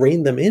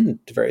rein them in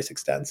to various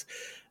extents.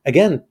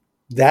 Again,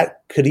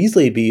 that could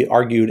easily be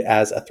argued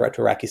as a threat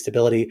to Iraqi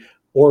stability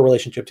or a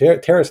relationship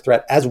terrorist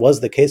threat, as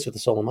was the case with the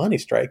Soleimani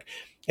strike.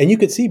 And you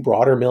could see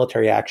broader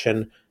military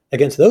action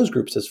against those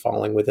groups as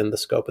falling within the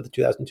scope of the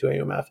 2002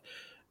 AUMF.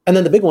 And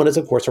then the big one is,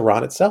 of course,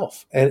 Iran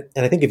itself. And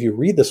I think if you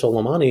read the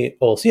Soleimani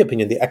OLC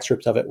opinion, the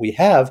excerpts of it we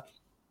have,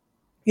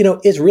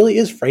 it really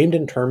is framed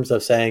in terms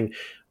of saying,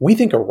 we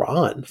think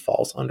Iran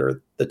falls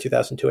under the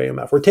 2002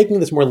 AUMF. We're taking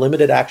this more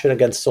limited action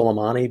against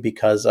Soleimani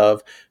because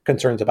of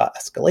concerns about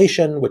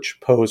escalation, which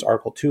pose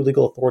Article 2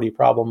 legal authority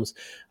problems,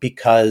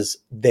 because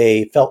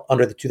they felt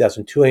under the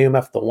 2002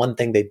 AUMF, the one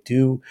thing they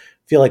do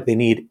feel like they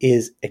need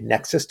is a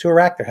nexus to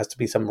Iraq. There has to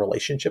be some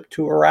relationship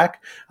to Iraq.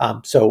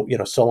 So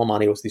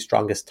Soleimani was the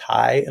strongest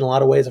tie in a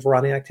lot of ways of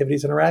Iranian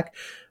activities in Iraq.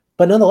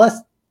 But nonetheless,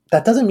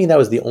 that doesn't mean that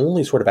was the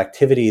only sort of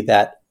activity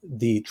that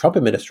the Trump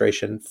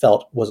administration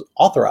felt was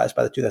authorized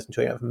by the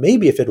 2002 AUMF.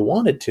 Maybe if it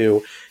wanted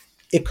to,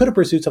 it could have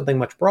pursued something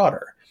much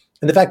broader.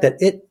 And the fact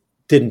that it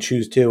didn't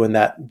choose to and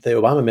that the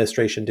Obama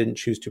administration didn't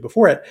choose to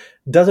before it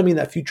doesn't mean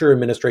that future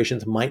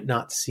administrations might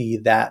not see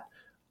that,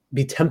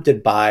 be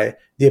tempted by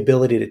the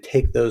ability to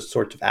take those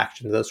sorts of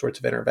actions, those sorts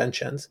of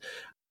interventions,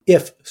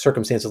 if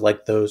circumstances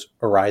like those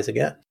arise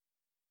again.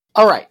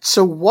 All right.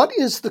 So what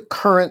is the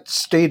current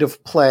state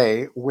of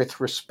play with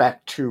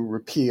respect to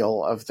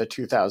repeal of the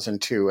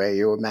 2002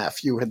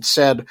 AUMF? You had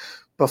said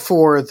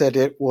before that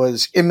it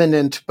was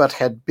imminent, but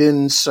had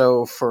been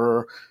so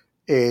for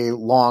a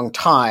long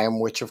time,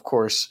 which of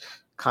course,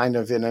 kind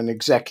of in an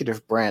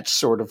executive branch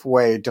sort of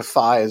way,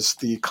 defies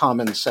the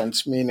common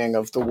sense meaning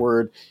of the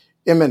word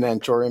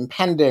imminent or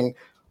impending.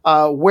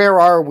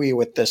 Where are we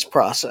with this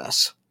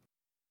process?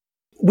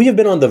 We have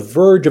been on the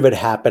verge of it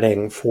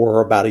happening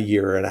for about a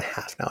year and a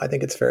half now. I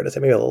think it's fair to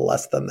say, maybe a little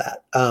less than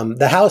that.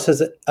 The House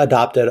has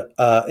adopted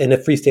in a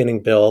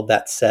freestanding bill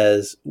that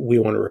says we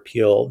want to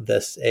repeal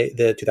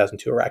the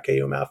 2002 Iraq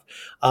AUMF.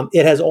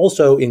 It has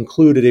also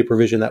included a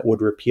provision that would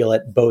repeal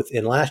it both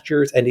in last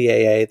year's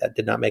NDAA that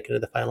did not make it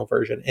into the final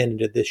version and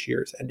into this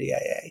year's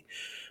NDAA.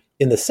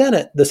 In the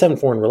Senate, the Senate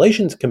Foreign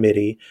Relations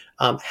Committee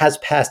has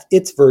passed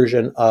its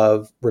version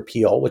of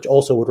repeal, which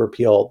also would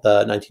repeal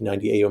the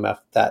 1990 AUMF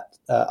that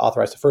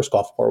authorized the first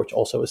Gulf War, which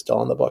also is still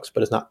on the books,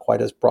 but is not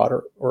quite as broad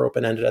or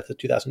open-ended as the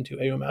 2002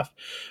 AUMF.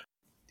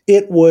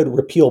 It would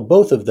repeal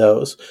both of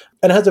those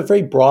and has a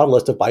very broad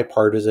list of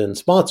bipartisan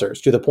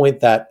sponsors, to the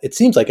point that it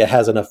seems like it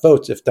has enough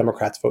votes, if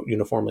Democrats vote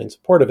uniformly in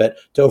support of it,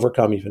 to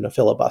overcome even a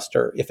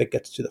filibuster if it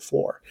gets to the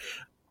floor.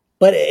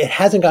 but it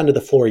hasn't gotten to the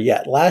floor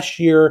yet. Last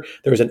year,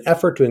 there was an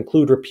effort to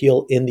include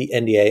repeal in the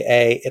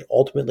NDAA. It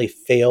ultimately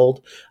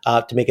failed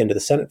to make it into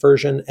the Senate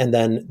version, and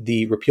then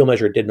the repeal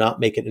measure did not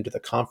make it into the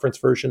conference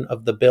version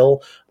of the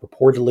bill,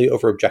 reportedly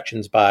over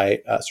objections by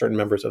certain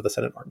members of the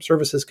Senate Armed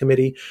Services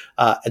Committee,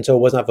 and so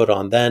it was not voted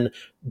on then.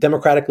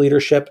 Democratic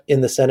leadership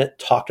in the Senate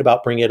talked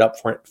about bringing it up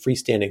for a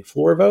freestanding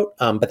floor vote,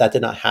 but that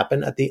did not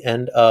happen at the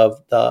end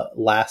of the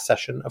last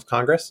session of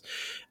Congress.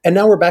 And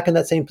now we're back in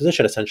that same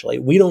position, essentially.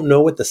 We don't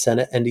know what the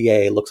Senate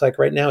NDAA looks like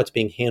right now. It's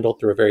being handled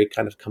through a very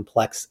kind of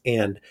complex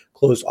and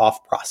closed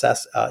off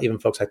process. Even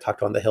folks I talked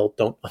to on the Hill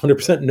don't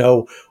 100%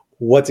 know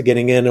what's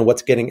getting in and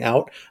what's getting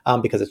out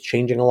because it's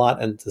changing a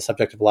lot and it's the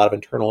subject of a lot of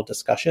internal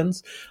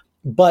discussions.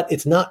 But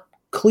it's not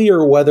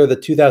clear whether the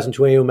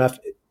 2002 AUMF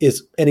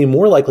is any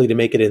more likely to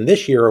make it in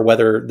this year or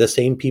whether the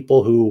same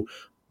people who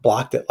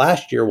blocked it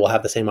last year will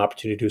have the same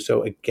opportunity to do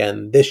so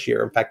again this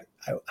year. In fact,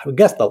 I would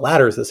guess the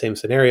latter is the same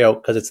scenario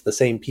because it's the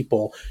same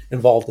people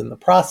involved in the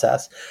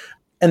process.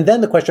 And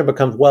then the question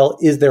becomes, well,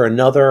 is there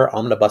another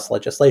omnibus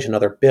legislation,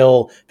 another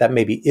bill that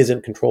maybe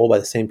isn't controlled by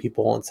the same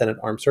people on Senate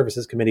Armed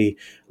Services Committee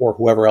or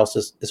whoever else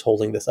is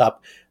holding this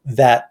up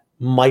that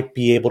might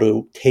be able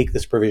to take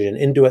this provision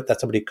into it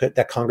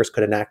that Congress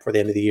could enact for the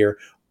end of the year?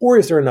 Or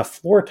is there enough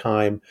floor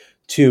time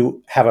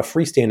to have a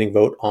freestanding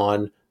vote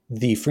on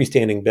the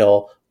freestanding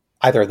bill,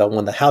 either the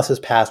one the House has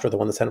passed or the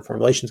one the Senate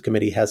Foreign Relations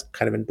Committee has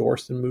kind of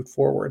endorsed and moved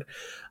forward?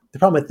 The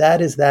problem with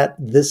that is that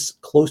this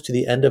close to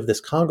the end of this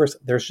Congress,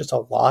 there's just a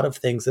lot of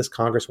things this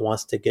Congress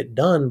wants to get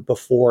done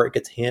before it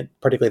gets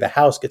particularly the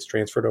House gets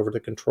transferred over to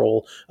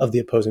control of the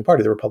opposing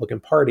party, the Republican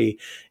Party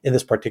in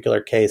this particular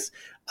case.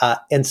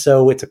 And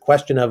so it's a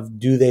question of,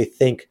 do they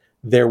think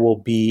there will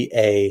be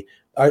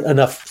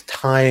enough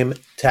time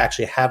to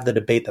actually have the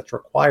debate that's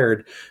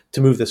required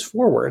to move this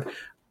forward?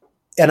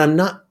 And I'm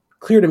not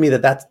clear to me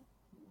that that's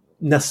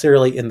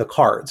necessarily in the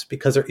cards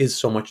because there is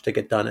so much to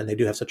get done and they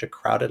do have such a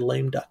crowded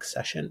lame duck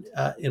session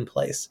in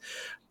place.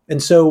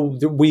 And so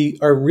we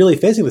are really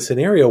facing the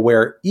scenario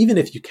where even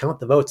if you count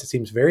the votes, it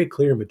seems very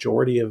clear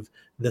majority of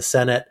the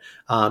Senate,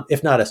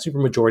 if not a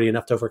supermajority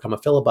enough to overcome a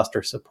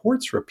filibuster,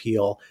 supports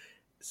repeal.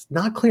 It's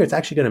not clear it's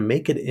actually going to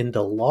make it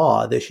into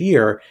law this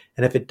year.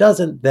 And if it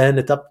doesn't, then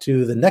it's up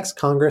to the next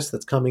Congress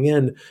that's coming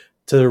in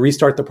to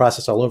restart the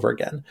process all over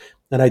again.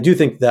 And I do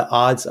think the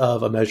odds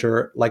of a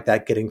measure like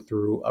that getting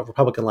through a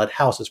Republican-led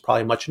House is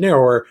probably much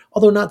narrower,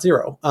 although not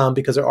zero,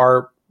 because there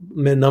are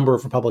a number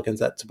of Republicans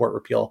that support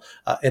repeal,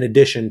 in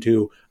addition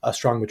to a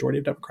strong majority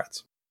of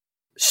Democrats.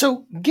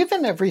 So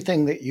given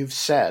everything that you've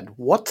said,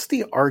 what's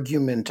the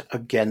argument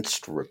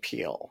against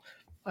repeal?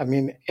 I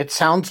mean, it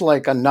sounds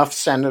like enough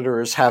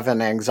senators have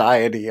an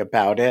anxiety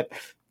about it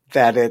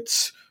that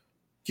it's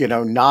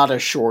not a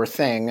sure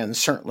thing and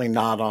certainly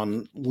not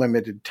on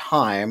limited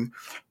time.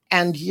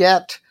 And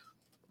yet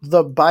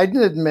the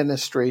Biden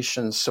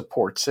administration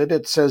supports it.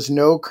 It says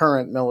no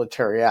current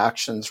military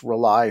actions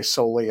rely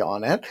solely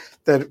on it,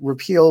 that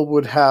repeal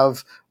would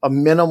have a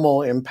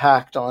minimal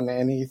impact on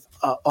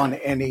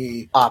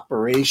any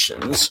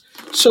operations.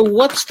 So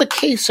what's the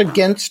case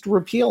against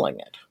repealing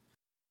it?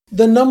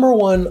 The number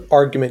one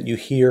argument you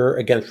hear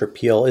against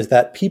repeal is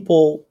that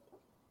people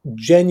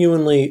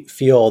genuinely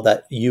feel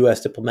that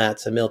U.S.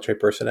 diplomats and military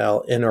personnel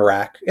in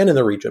Iraq and in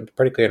the region,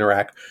 particularly in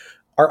Iraq,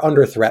 are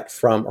under threat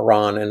from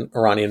Iran and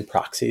Iranian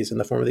proxies in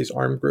the form of these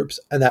armed groups,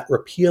 and that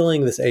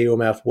repealing this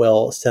AUMF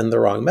will send the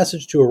wrong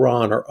message to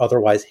Iran or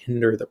otherwise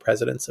hinder the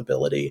president's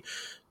ability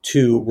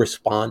to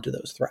respond to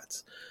those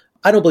threats.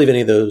 I don't believe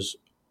any of those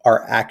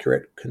are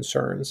accurate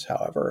concerns,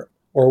 however,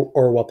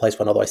 or well-placed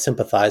one, although I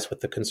sympathize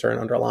with the concern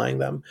underlying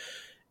them.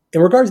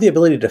 In regards to the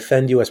ability to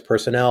defend U.S.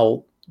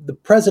 personnel, the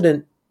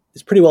president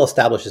is pretty well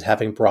established as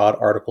having broad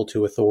Article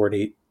II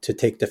authority to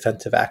take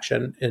defensive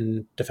action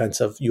in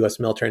defense of U.S.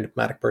 military and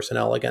diplomatic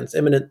personnel against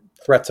imminent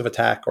threats of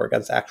attack or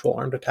against actual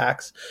armed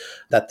attacks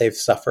that they've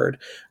suffered.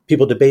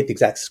 People debate the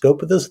exact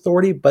scope of this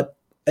authority, but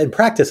in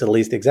practice, at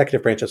least, the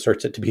executive branch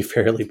asserts it to be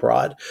fairly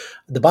broad.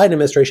 The Biden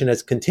administration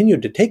has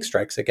continued to take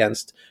strikes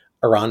against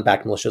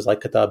Iran-backed militias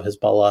like Kataib,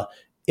 Hezbollah,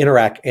 in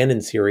Iraq and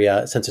in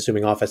Syria since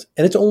assuming office,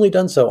 and it's only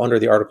done so under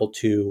the Article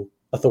II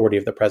authority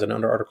of the president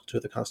under Article 2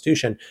 of the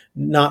Constitution,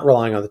 not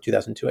relying on the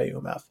 2002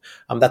 AUMF.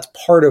 That's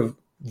part of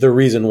the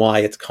reason why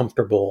it's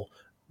comfortable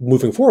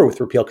moving forward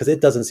with repeal, because it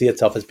doesn't see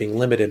itself as being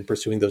limited in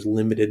pursuing those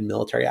limited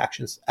military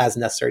actions as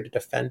necessary to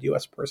defend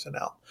U.S.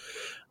 personnel.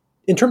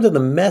 In terms of the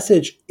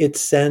message it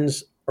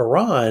sends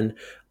Iran,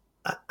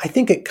 I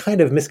think it kind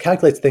of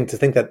miscalculates things to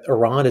think that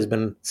Iran has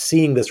been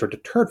seeing this or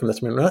deterred from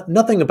this. I mean,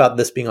 nothing about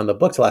this being on the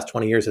books the last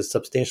 20 years has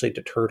substantially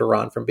deterred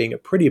Iran from being a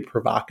pretty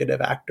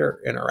provocative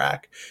actor in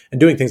Iraq and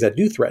doing things that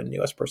do threaten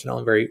U.S. personnel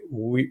in very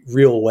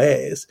real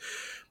ways.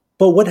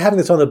 But what having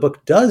this on the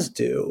book does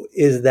do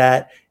is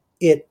that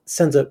it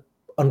sends an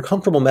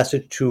uncomfortable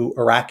message to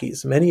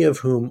Iraqis, many of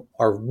whom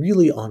are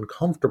really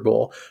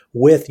uncomfortable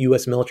with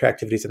U.S. military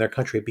activities in their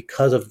country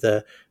because of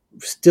the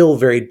still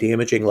very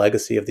damaging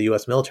legacy of the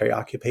U.S. military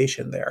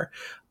occupation there.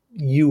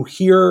 You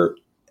hear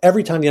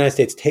every time the United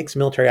States takes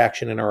military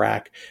action in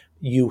Iraq,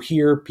 you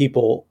hear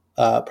people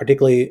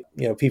particularly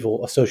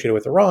people associated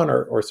with Iran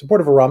or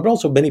supportive of Iran, but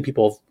also many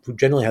people who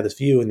generally have this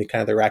view in the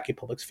kind of the Iraqi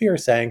public sphere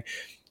saying,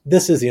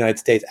 this is the United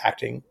States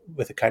acting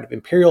with a kind of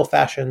imperial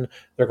fashion.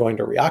 They're going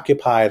to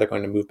reoccupy. They're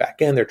going to move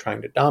back in. They're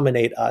trying to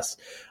dominate us.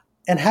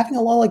 And having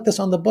a law like this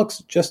on the books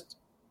just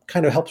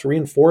kind of helps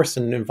reinforce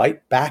and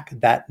invite back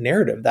that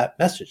narrative, that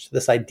message,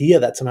 this idea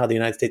that somehow the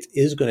United States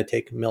is going to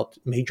take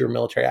major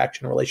military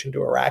action in relation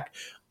to Iraq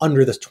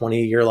under this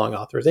 20-year-long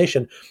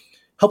authorization,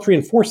 helps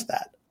reinforce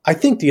that. I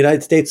think the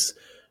United States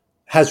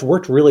has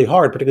worked really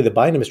hard, particularly the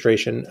Biden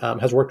administration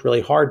has worked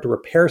really hard to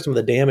repair some of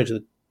the damage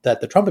that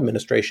the Trump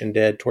administration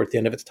did towards the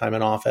end of its time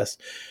in office,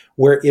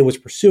 where it was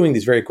pursuing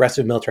these very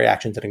aggressive military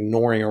actions and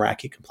ignoring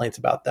Iraqi complaints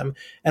about them,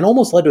 and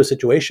almost led to a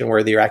situation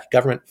where the Iraqi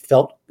government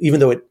felt, even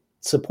though it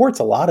supports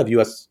a lot of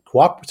U.S.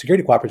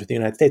 security cooperation with the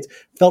United States,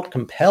 felt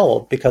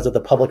compelled because of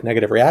the public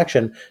negative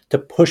reaction to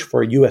push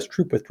for a U.S.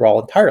 troop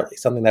withdrawal entirely,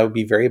 something that would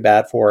be very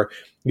bad for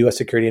U.S.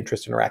 security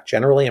interests in Iraq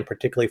generally, and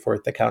particularly for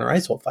the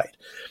counter-ISIL fight.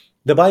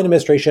 The Biden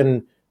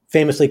administration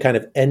famously kind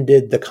of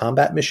ended the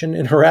combat mission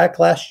in Iraq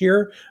last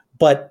year,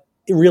 but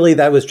really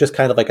that was just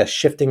kind of like a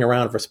shifting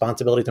around of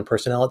responsibilities and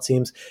personnel, it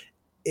seems.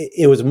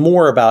 It was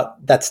more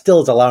about that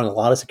still is allowing a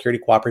lot of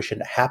security cooperation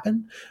to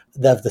happen,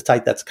 the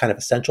type that's kind of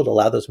essential to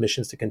allow those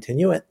missions to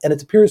continue. And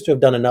it appears to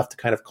have done enough to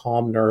kind of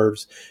calm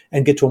nerves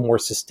and get to a more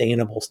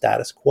sustainable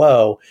status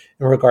quo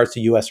in regards to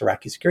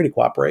U.S.-Iraqi security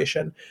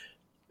cooperation.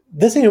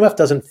 This AUMF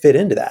doesn't fit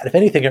into that. If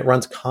anything, it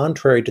runs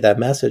contrary to that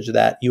message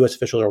that U.S.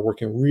 officials are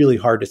working really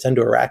hard to send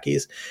to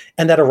Iraqis,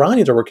 and that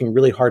Iranians are working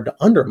really hard to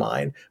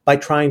undermine by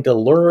trying to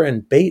lure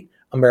and bait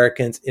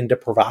Americans into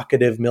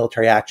provocative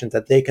military actions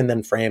that they can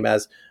then frame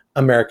as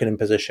American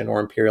imposition or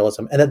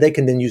imperialism, and that they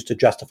can then use to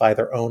justify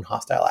their own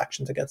hostile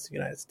actions against the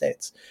United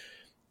States.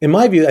 In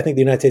my view, I think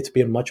the United States would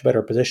be in a much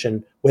better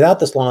position without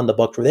this law in the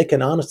books, where they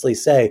can honestly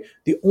say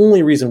the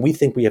only reason we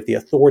think we have the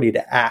authority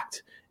to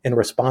act in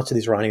response to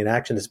these Iranian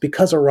actions is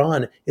because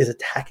Iran is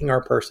attacking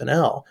our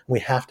personnel. We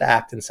have to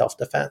act in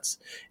self-defense.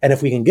 And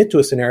if we can get to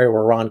a scenario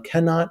where Iran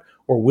cannot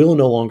or will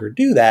no longer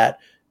do that,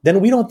 then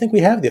we don't think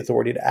we have the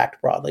authority to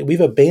act broadly.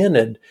 We've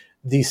abandoned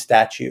these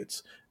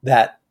statutes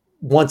that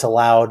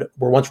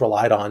were once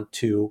relied on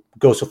to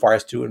go so far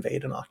as to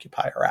invade and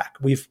occupy Iraq.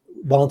 We've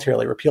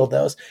voluntarily repealed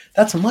those.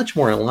 That's much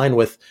more in line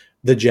with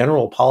the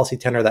general policy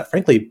tenor that,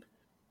 frankly,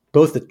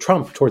 both the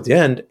Trump towards the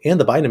end and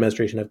the Biden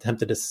administration have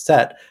attempted to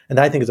set, and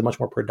I think is a much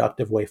more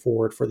productive way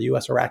forward for the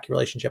U.S.-Iraqi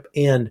relationship,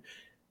 and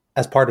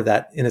as part of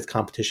that, in its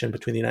competition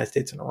between the United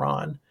States and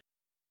Iran.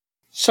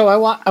 So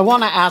I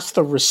want to ask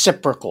the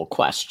reciprocal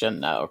question,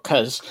 though,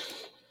 because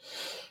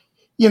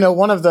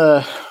one of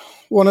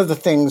the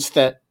things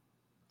that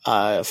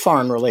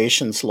foreign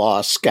relations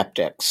law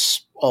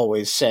skeptics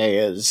always say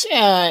is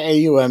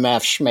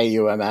AUMF,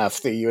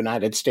 schmay-UMF, the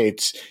United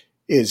States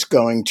is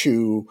going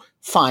to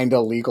find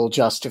a legal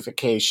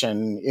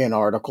justification in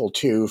Article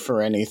 2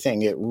 for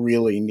anything it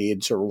really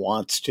needs or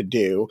wants to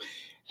do.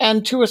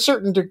 And to a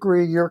certain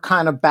degree, you're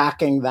kind of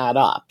backing that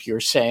up. You're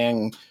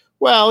saying,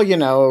 well,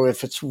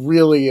 if it's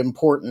really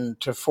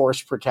important to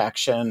force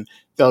protection,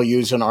 they'll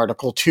use an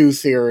Article 2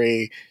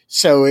 theory.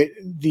 So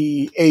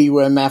the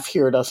AUMF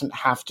here doesn't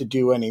have to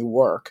do any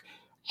work.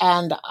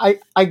 And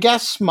I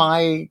guess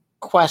my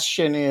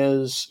question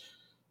is,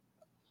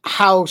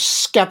 how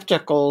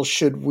skeptical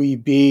should we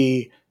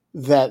be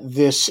that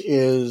this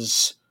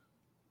is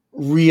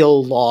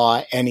real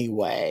law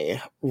anyway,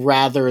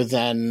 rather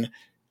than,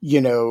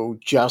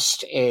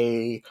 just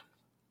a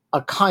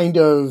kind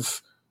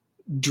of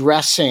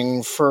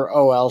dressing for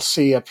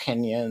OLC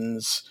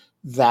opinions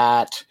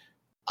that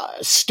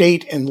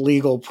state and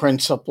legal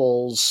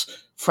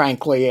principles,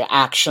 frankly,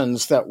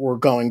 actions that were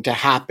going to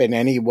happen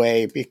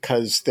anyway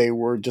because they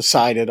were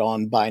decided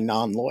on by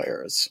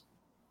non-lawyers?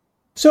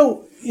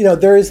 So,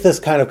 there is this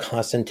kind of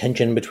constant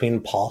tension between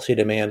policy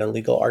demand and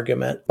legal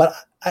argument, but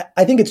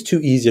I think it's too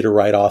easy to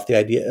write off the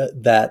idea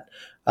that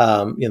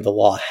the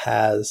law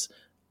has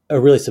a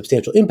really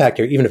substantial impact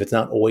here, even if it's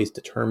not always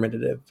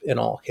determinative in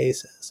all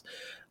cases.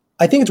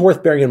 I think it's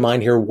worth bearing in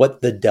mind here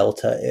what the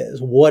delta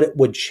is, what it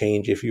would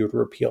change if you were to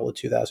repeal the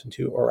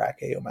 2002 Iraq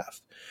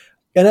AUMF.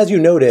 And as you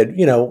noted,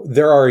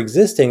 there are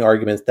existing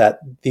arguments that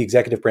the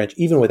executive branch,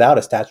 even without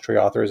a statutory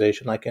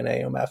authorization like an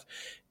AUMF,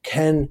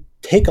 can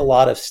take a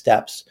lot of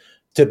steps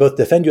to both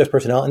defend U.S.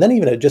 personnel and then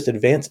even just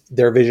advance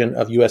their vision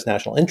of U.S.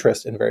 national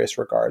interest in various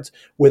regards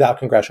without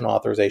congressional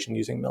authorization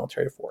using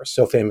military force.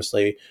 So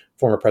famously,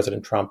 former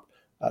President Trump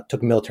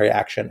took military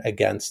action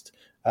against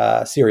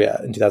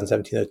Syria in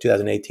 2017 to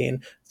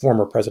 2018.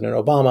 Former President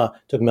Obama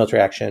took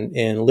military action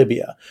in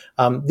Libya.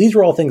 These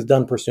were all things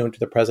done pursuant to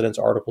the president's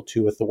Article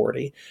 2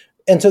 authority.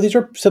 And so these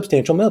are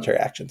substantial military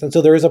actions. And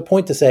so there is a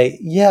point to say,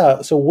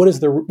 so what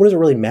does it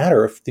really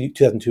matter if the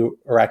 2002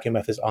 Iraq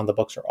AUMF is on the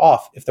books or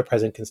off, if the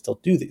president can still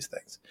do these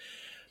things?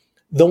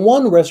 The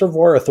one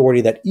reservoir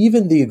authority that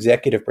even the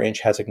executive branch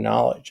has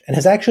acknowledged and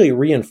has actually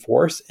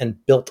reinforced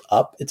and built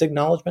up its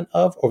acknowledgement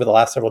of over the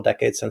last several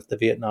decades since the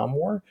Vietnam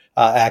War,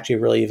 actually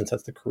really even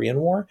since the Korean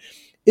War,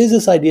 is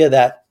this idea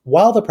that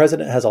while the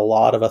president has a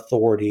lot of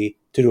authority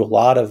to do a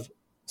lot of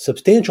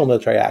substantial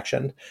military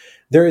action,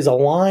 there is a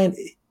line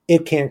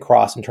it can't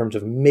cross in terms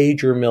of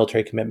major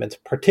military commitments,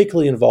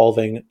 particularly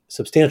involving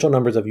substantial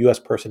numbers of U.S.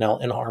 personnel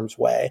in harm's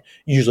way,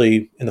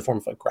 usually in the form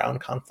of a ground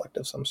conflict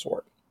of some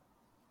sort.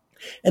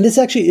 And this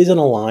actually isn't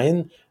a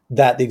line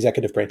that the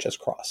executive branch has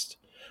crossed.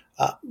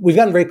 We've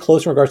gotten very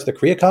close in regards to the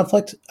Korea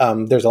conflict.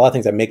 There's a lot of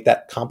things that make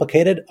that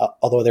complicated,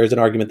 although there's an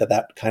argument that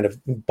that kind of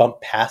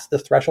bumped past the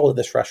threshold.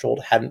 This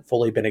threshold hadn't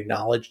fully been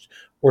acknowledged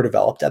or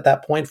developed at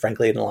that point.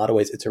 Frankly, in a lot of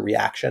ways, it's a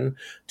reaction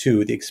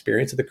to the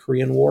experience of the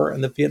Korean War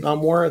and the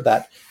Vietnam War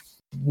that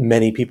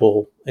many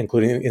people,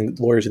 including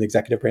lawyers in the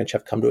executive branch,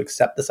 have come to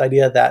accept this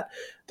idea that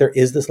there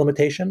is this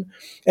limitation.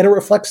 And it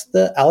reflects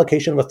the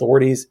allocation of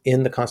authorities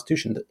in the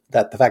Constitution,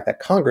 that the fact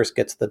that Congress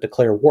gets the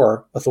declare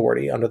war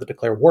authority under the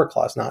declare war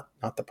clause, not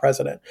the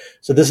president.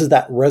 So this is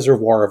that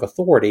reservoir of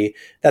authority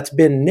that's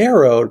been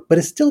narrowed, but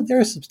is still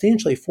there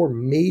substantially for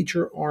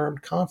major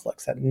armed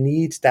conflicts that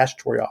need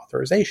statutory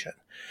authorization.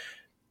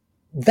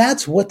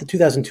 That's what the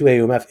 2002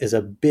 AUMF is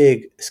a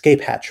big escape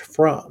hatch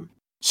from.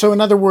 So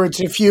in other words,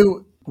 if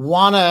you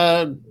want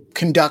to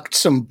conduct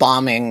some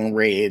bombing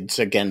raids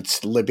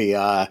against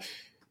Libya,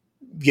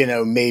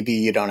 maybe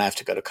you don't have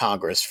to go to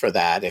Congress for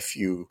that if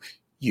you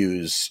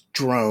use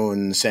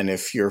drones and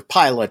if your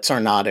pilots are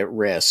not at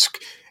risk.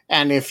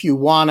 And if you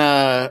want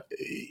to,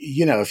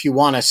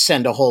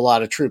 send a whole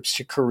lot of troops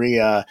to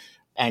Korea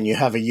and you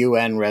have a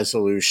UN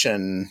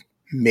resolution,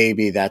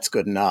 maybe that's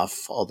good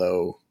enough,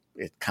 although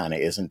it kind of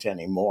isn't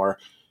anymore.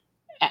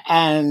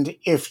 And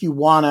if you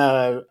want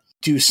to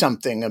do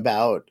something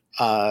about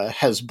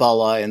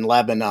Hezbollah in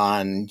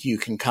Lebanon, you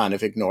can kind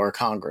of ignore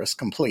Congress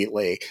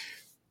completely.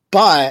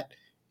 But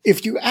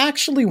if you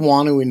actually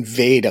want to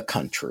invade a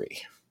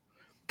country,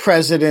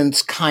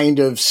 presidents kind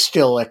of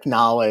still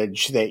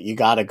acknowledge that you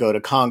got to go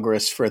to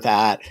Congress for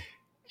that.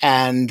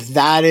 And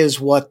that is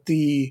what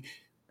the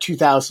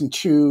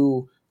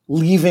 2002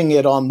 leaving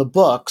it on the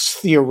books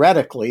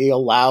theoretically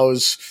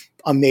allows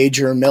a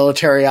major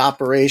military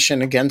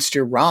operation against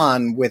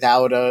Iran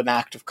without an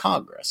act of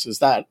Congress. Is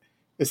that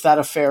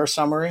a fair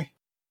summary?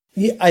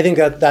 Yeah, I think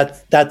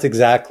that's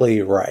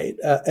exactly right.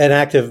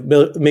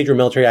 An major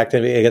military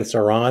activity against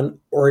Iran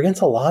or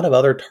against a lot of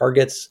other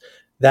targets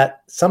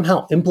that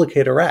somehow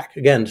implicate Iraq.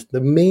 Again,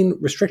 the main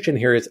restriction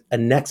here is a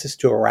nexus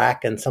to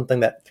Iraq and something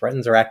that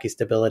threatens Iraqi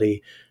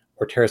stability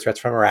or terrorist threats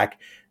from Iraq.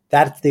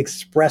 That's the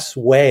express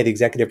way the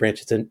executive branch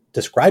has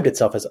described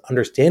itself as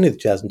understanding the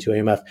 2002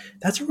 AUMF.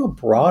 That's a real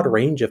broad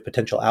range of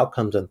potential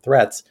outcomes and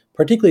threats,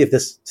 particularly if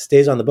this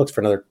stays on the books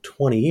for another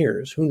 20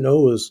 years. Who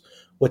knows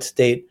what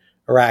state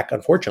Iraq,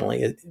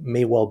 unfortunately, it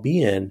may well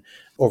be in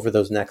over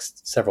those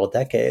next several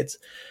decades.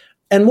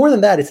 And more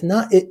than that,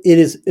 it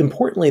is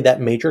importantly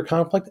that major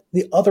conflict,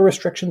 the other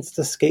restrictions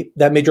to escape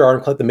that major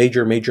armed conflict,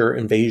 the major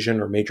invasion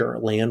or major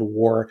land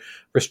war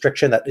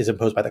restriction that is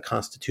imposed by the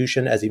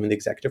Constitution, as even the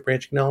executive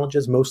branch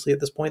acknowledges mostly at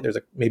this point. There's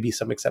maybe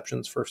some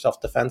exceptions for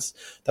self-defense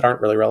that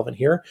aren't really relevant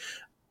here.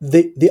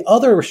 The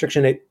other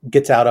restriction it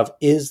gets out of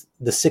is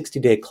the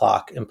 60-day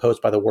clock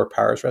imposed by the War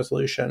Powers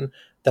Resolution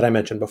that I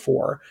mentioned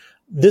before.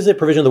 This is a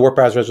provision of the War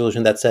Powers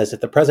Resolution that says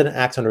if the president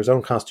acts under his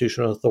own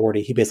constitutional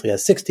authority, he basically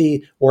has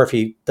 60, or if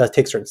he does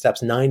take certain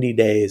steps, 90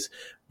 days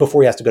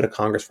before he has to go to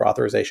Congress for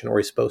authorization, or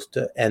he's supposed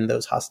to end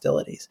those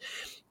hostilities.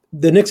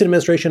 The Nixon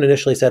administration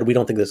initially said, we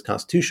don't think this is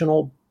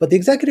constitutional, but the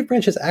executive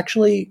branch has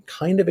actually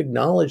kind of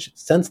acknowledged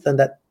since then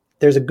that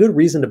there's a good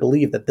reason to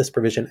believe that this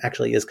provision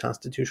actually is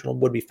constitutional,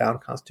 would be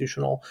found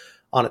constitutional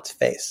on its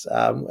face.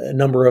 A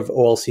number of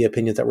OLC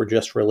opinions that were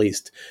just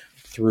released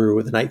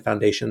through the Knight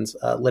Foundation's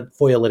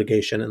FOIA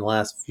litigation in the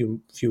last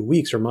few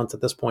weeks or months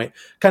at this point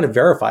kind of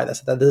verify this,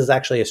 that this is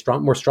actually a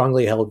more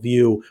strongly held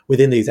view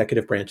within the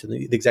executive branch, and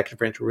the executive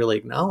branch really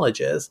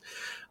acknowledges.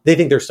 They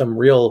think there's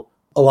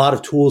a lot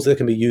of tools that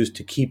can be used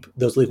to keep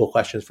those legal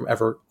questions from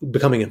ever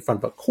becoming in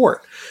front of a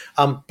court.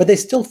 But they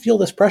still feel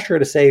this pressure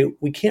to say,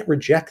 we can't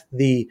reject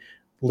the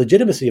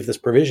legitimacy of this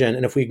provision,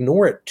 and if we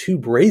ignore it too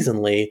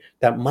brazenly,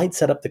 that might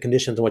set up the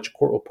conditions in which a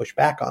court will push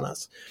back on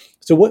us.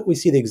 So what we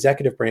see the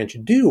executive branch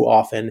do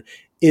often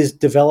is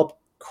develop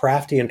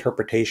crafty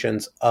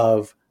interpretations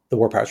of the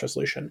War Powers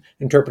Resolution,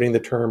 interpreting the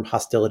term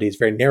hostilities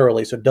very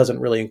narrowly so it doesn't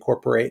really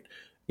incorporate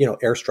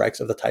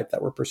airstrikes of the type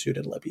that were pursued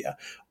in Libya,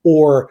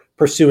 or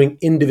pursuing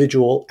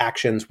individual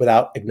actions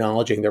without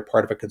acknowledging they're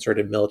part of a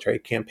concerted military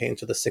campaign,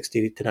 so the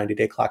 60 to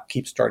 90-day clock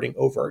keeps starting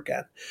over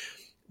again.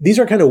 These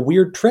are kind of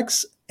weird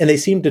tricks, and they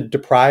seem to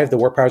deprive the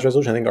War Powers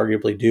Resolution, I think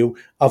arguably do,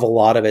 of a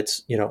lot of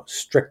its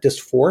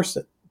strictest force.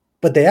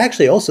 But they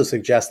actually also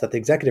suggest that the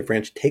executive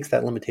branch takes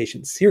that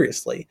limitation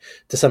seriously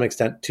to some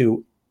extent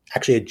to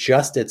actually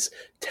adjust its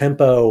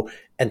tempo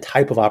and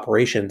type of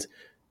operations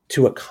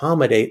to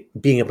accommodate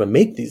being able to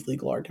make these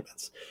legal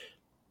arguments.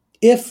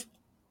 If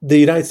the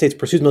United States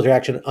pursues military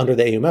action under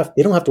the AUMF,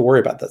 they don't have to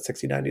worry about that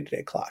 60,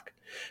 90-day clock.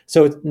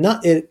 So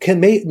it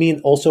may mean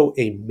also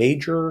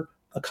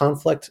a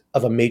conflict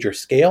of a major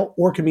scale,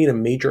 or it can mean a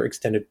major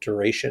extended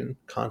duration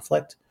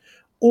conflict.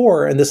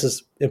 Or, and this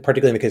is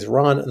particularly in the case of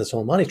Iran and the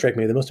Soleimani strike,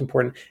 maybe the most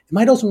important, it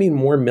might also mean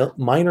more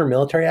minor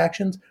military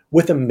actions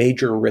with a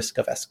major risk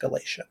of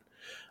escalation.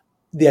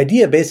 the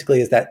idea basically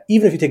is that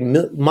even if you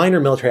take minor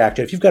military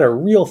action, if you've got a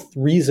real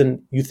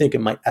reason you think it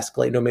might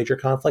escalate no major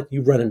conflict,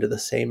 you run into the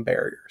same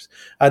barriers.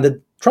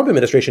 The Trump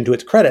administration, to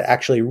its credit,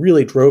 actually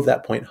really drove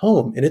that point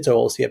home in its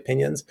OLC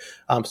opinions,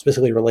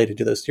 specifically related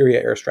to those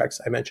Syria airstrikes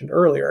I mentioned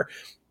earlier.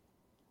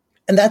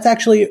 And that's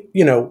actually,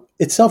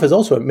 itself is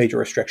also a major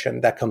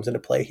restriction that comes into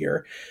play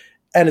here.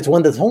 And it's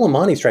one that the whole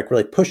Soleimani strike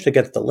really pushed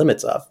against the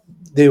limits of.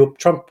 The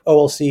Trump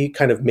OLC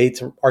kind of made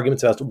some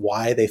arguments about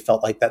why they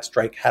felt like that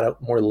strike had a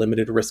more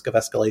limited risk of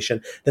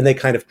escalation. Then they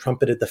kind of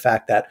trumpeted the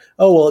fact that,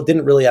 it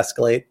didn't really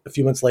escalate a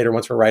few months later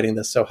once we're writing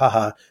this. So,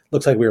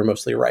 looks like we were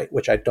mostly right,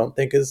 which I don't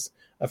think is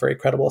a very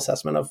credible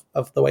assessment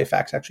of the way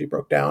facts actually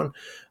broke down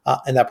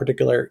in that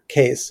particular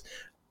case.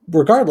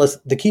 Regardless,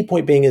 the key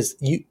point being is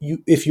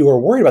if you are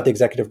worried about the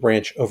executive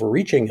branch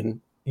overreaching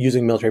and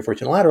using military force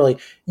unilaterally,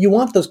 you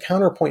want those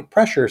counterpoint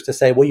pressures to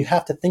say, well, you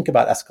have to think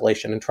about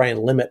escalation and try and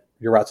limit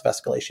your routes of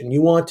escalation.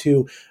 You want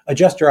to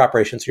adjust your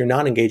operations so you're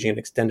not engaging in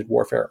extended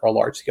warfare or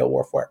large-scale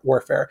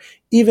warfare.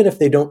 Even if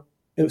they don't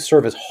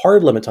serve as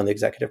hard limits on the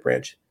executive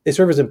branch, they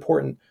serve as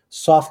important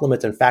soft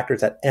limits and factors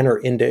that enter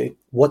into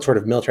what sort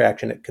of military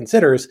action it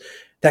considers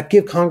that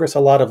give Congress a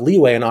lot of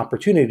leeway and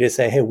opportunity to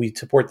say, hey, we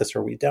support this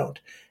or we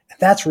don't. And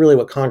that's really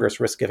what Congress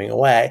risks giving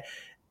away.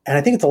 And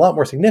I think it's a lot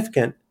more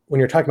significant when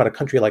you're talking about a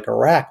country like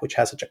Iraq, which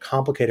has such a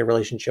complicated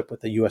relationship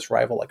with a U.S.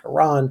 rival like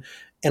Iran,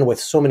 and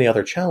with so many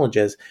other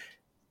challenges,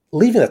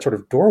 leaving that sort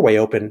of doorway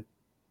open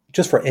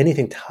just for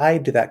anything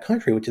tied to that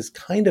country, which is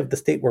kind of the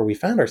state where we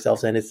found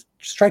ourselves in, it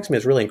strikes me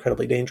as really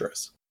incredibly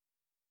dangerous.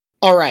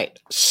 All right.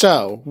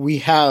 So we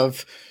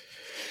have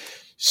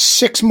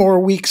 6 more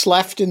weeks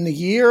left in the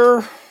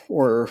year,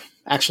 or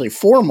actually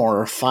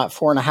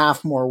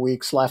 4.5 more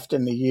weeks left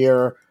in the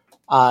year.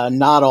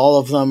 Not all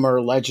of them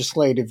are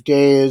legislative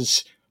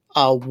days.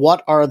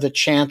 What are the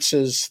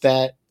chances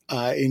that,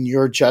 in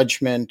your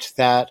judgment,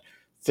 that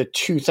the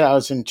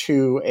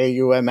 2002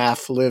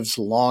 AUMF lives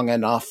long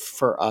enough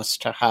for us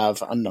to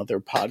have another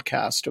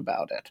podcast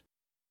about it?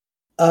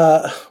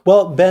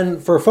 Well, Ben,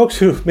 for folks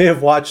who may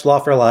have watched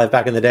Lawfare Live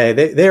back in the day,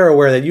 they are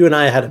aware that you and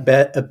I had a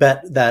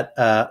bet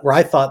that where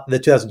I thought the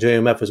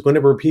 2002 AUMF was going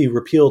to be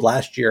repealed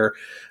last year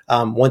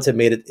once it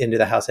made it into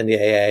the House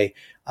NDAA.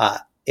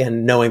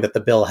 And knowing that the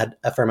bill had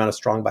a fair amount of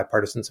strong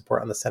bipartisan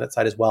support on the Senate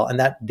side as well. And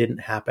that didn't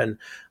happen.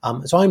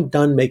 So I'm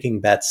done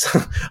making bets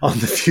on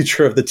the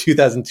future of the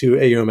 2002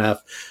 AUMF.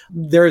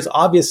 There is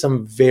obviously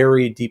some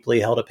very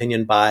deeply held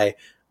opinion by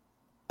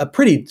a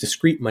pretty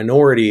discrete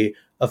minority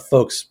of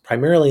folks,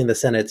 primarily in the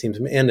Senate, it seems,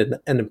 and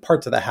in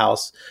parts of the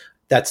House,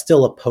 that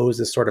still oppose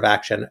this sort of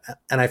action.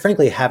 And I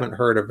frankly haven't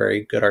heard a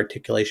very good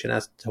articulation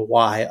as to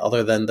why,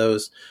 other than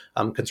those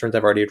concerns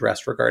I've already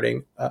addressed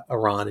regarding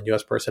Iran and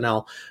U.S.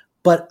 personnel.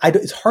 But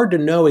it's hard to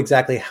know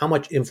exactly how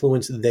much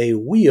influence they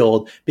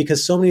wield,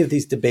 because so many of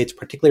these debates,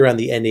 particularly around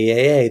the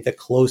NDAA, the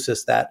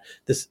closest that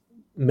this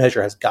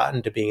measure has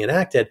gotten to being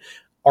enacted,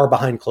 are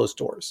behind closed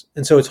doors.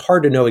 And so it's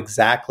hard to know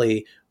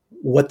exactly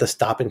what the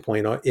stopping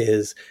point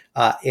is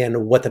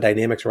and what the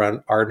dynamics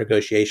around our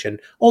negotiation.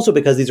 Also,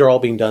 because these are all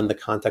being done in the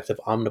context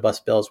of omnibus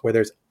bills where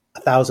there's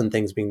 1,000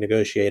 things being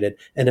negotiated,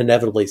 and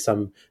inevitably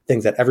some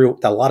things that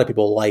a lot of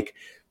people like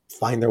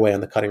find their way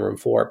on the cutting room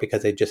floor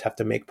because they just have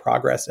to make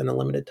progress in a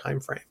limited time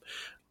frame.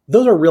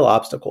 Those are real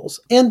obstacles.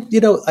 And,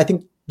 I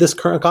think this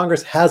current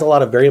Congress has a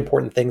lot of very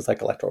important things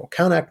like Electoral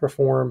Count Act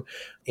reform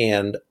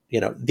and,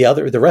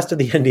 the rest of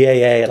the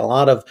NDAA and a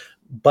lot of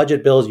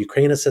budget bills,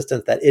 Ukraine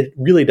assistance, that it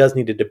really does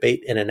need to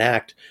debate and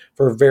enact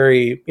for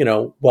very,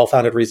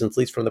 well-founded reasons, at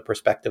least from the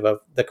perspective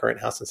of the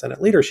current House and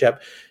Senate leadership,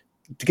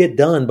 to get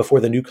done before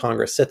the new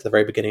Congress sits at the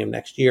very beginning of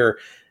next year.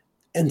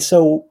 And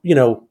so,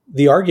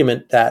 the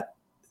argument that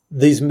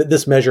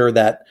this measure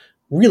that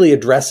really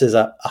addresses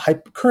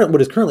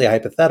what is currently a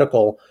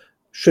hypothetical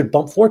should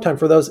bump floor time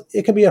for those,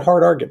 it can be a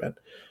hard argument.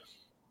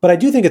 But I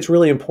do think it's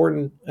really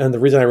important, and the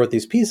reason I wrote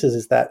these pieces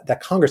is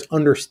that Congress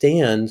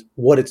understands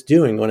what it's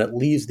doing when it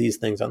leaves these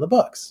things on the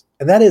books.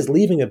 And that is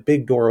leaving a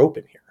big door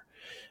open here.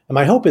 And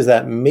my hope is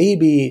that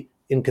maybe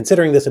in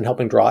considering this and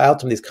helping draw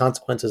out some of these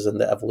consequences and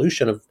the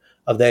evolution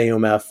of the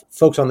AUMF,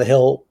 folks on the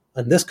Hill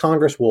and this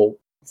Congress will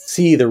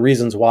see the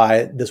reasons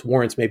why this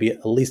warrants maybe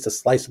at least a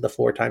slice of the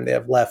floor time they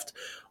have left,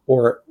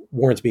 or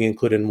warrants being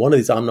included in one of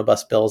these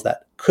omnibus bills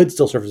that could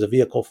still serve as a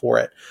vehicle for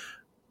it.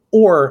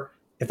 Or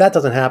if that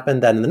doesn't happen,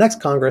 then in the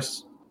next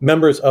Congress,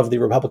 members of the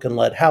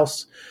Republican-led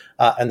House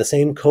and the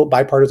same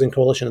bipartisan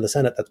coalition in the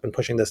Senate that's been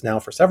pushing this now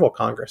for several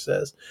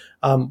Congresses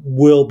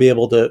will be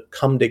able to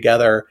come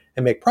together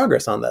and make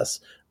progress on this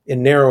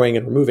in narrowing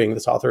and removing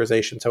this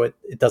authorization so it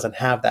doesn't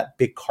have that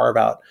big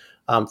carve-out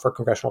for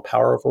congressional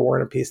power over war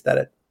and peace that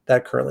it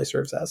currently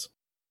serves as.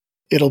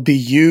 It'll be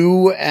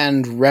you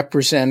and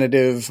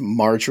Representative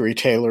Marjorie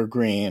Taylor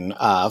Greene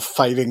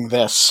fighting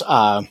this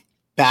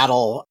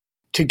battle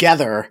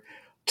together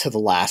to the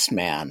last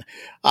man.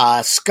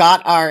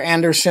 Scott R.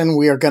 Anderson,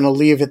 we are going to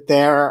leave it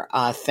there.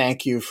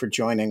 Thank you for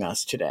joining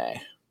us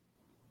today.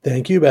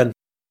 Thank you, Ben.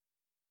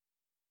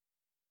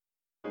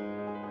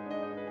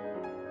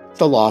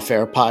 The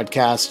Lawfare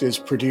podcast is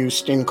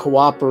produced in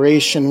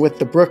cooperation with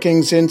the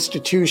Brookings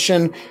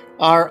Institution.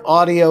 Our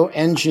audio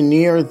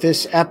engineer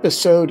this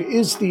episode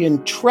is the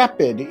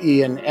intrepid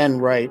Ian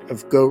Enright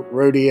of Goat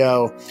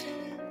Rodeo.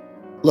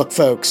 Look,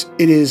 folks,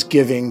 it is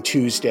Giving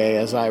Tuesday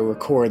as I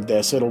record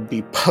this. It'll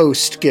be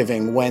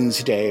post-Giving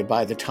Wednesday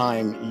by the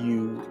time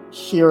you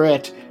hear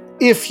it.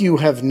 If you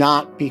have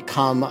not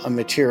become a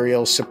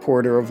material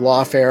supporter of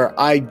Lawfare,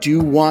 I do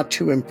want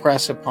to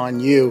impress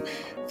upon you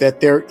that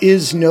there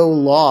is no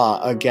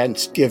law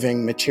against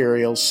giving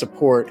material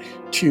support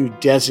to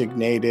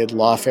designated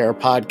Lawfare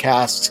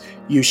podcasts.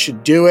 You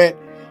should do it.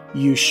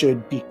 You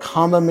should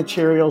become a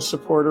material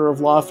supporter of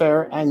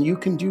Lawfare, and you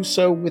can do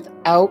so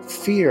without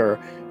fear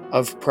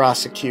of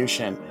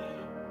prosecution.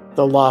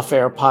 The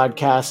Lawfare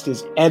podcast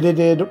is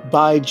edited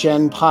by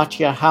Jen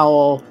Patja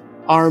Howell.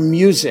 Our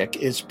music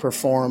is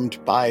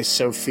performed by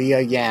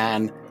Sophia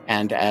Yan,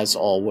 and as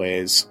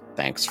always,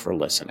 thanks for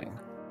listening.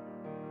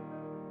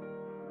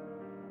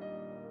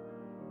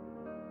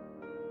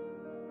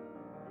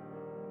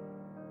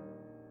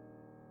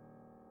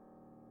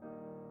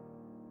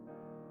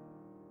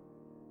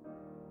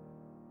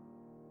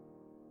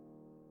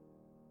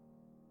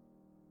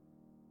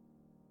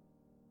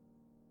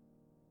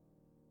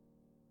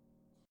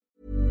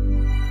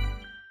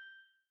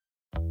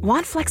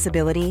 Want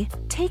flexibility?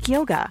 Take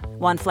yoga.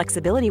 Want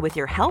flexibility with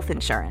your health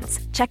insurance?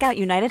 Check out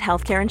United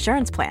Healthcare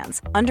Insurance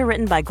Plans.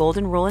 Underwritten by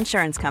Golden Rule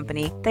Insurance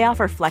Company, they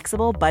offer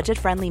flexible,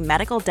 budget-friendly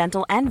medical,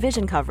 dental, and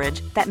vision coverage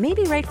that may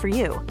be right for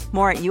you.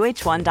 More at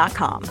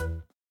uh1.com.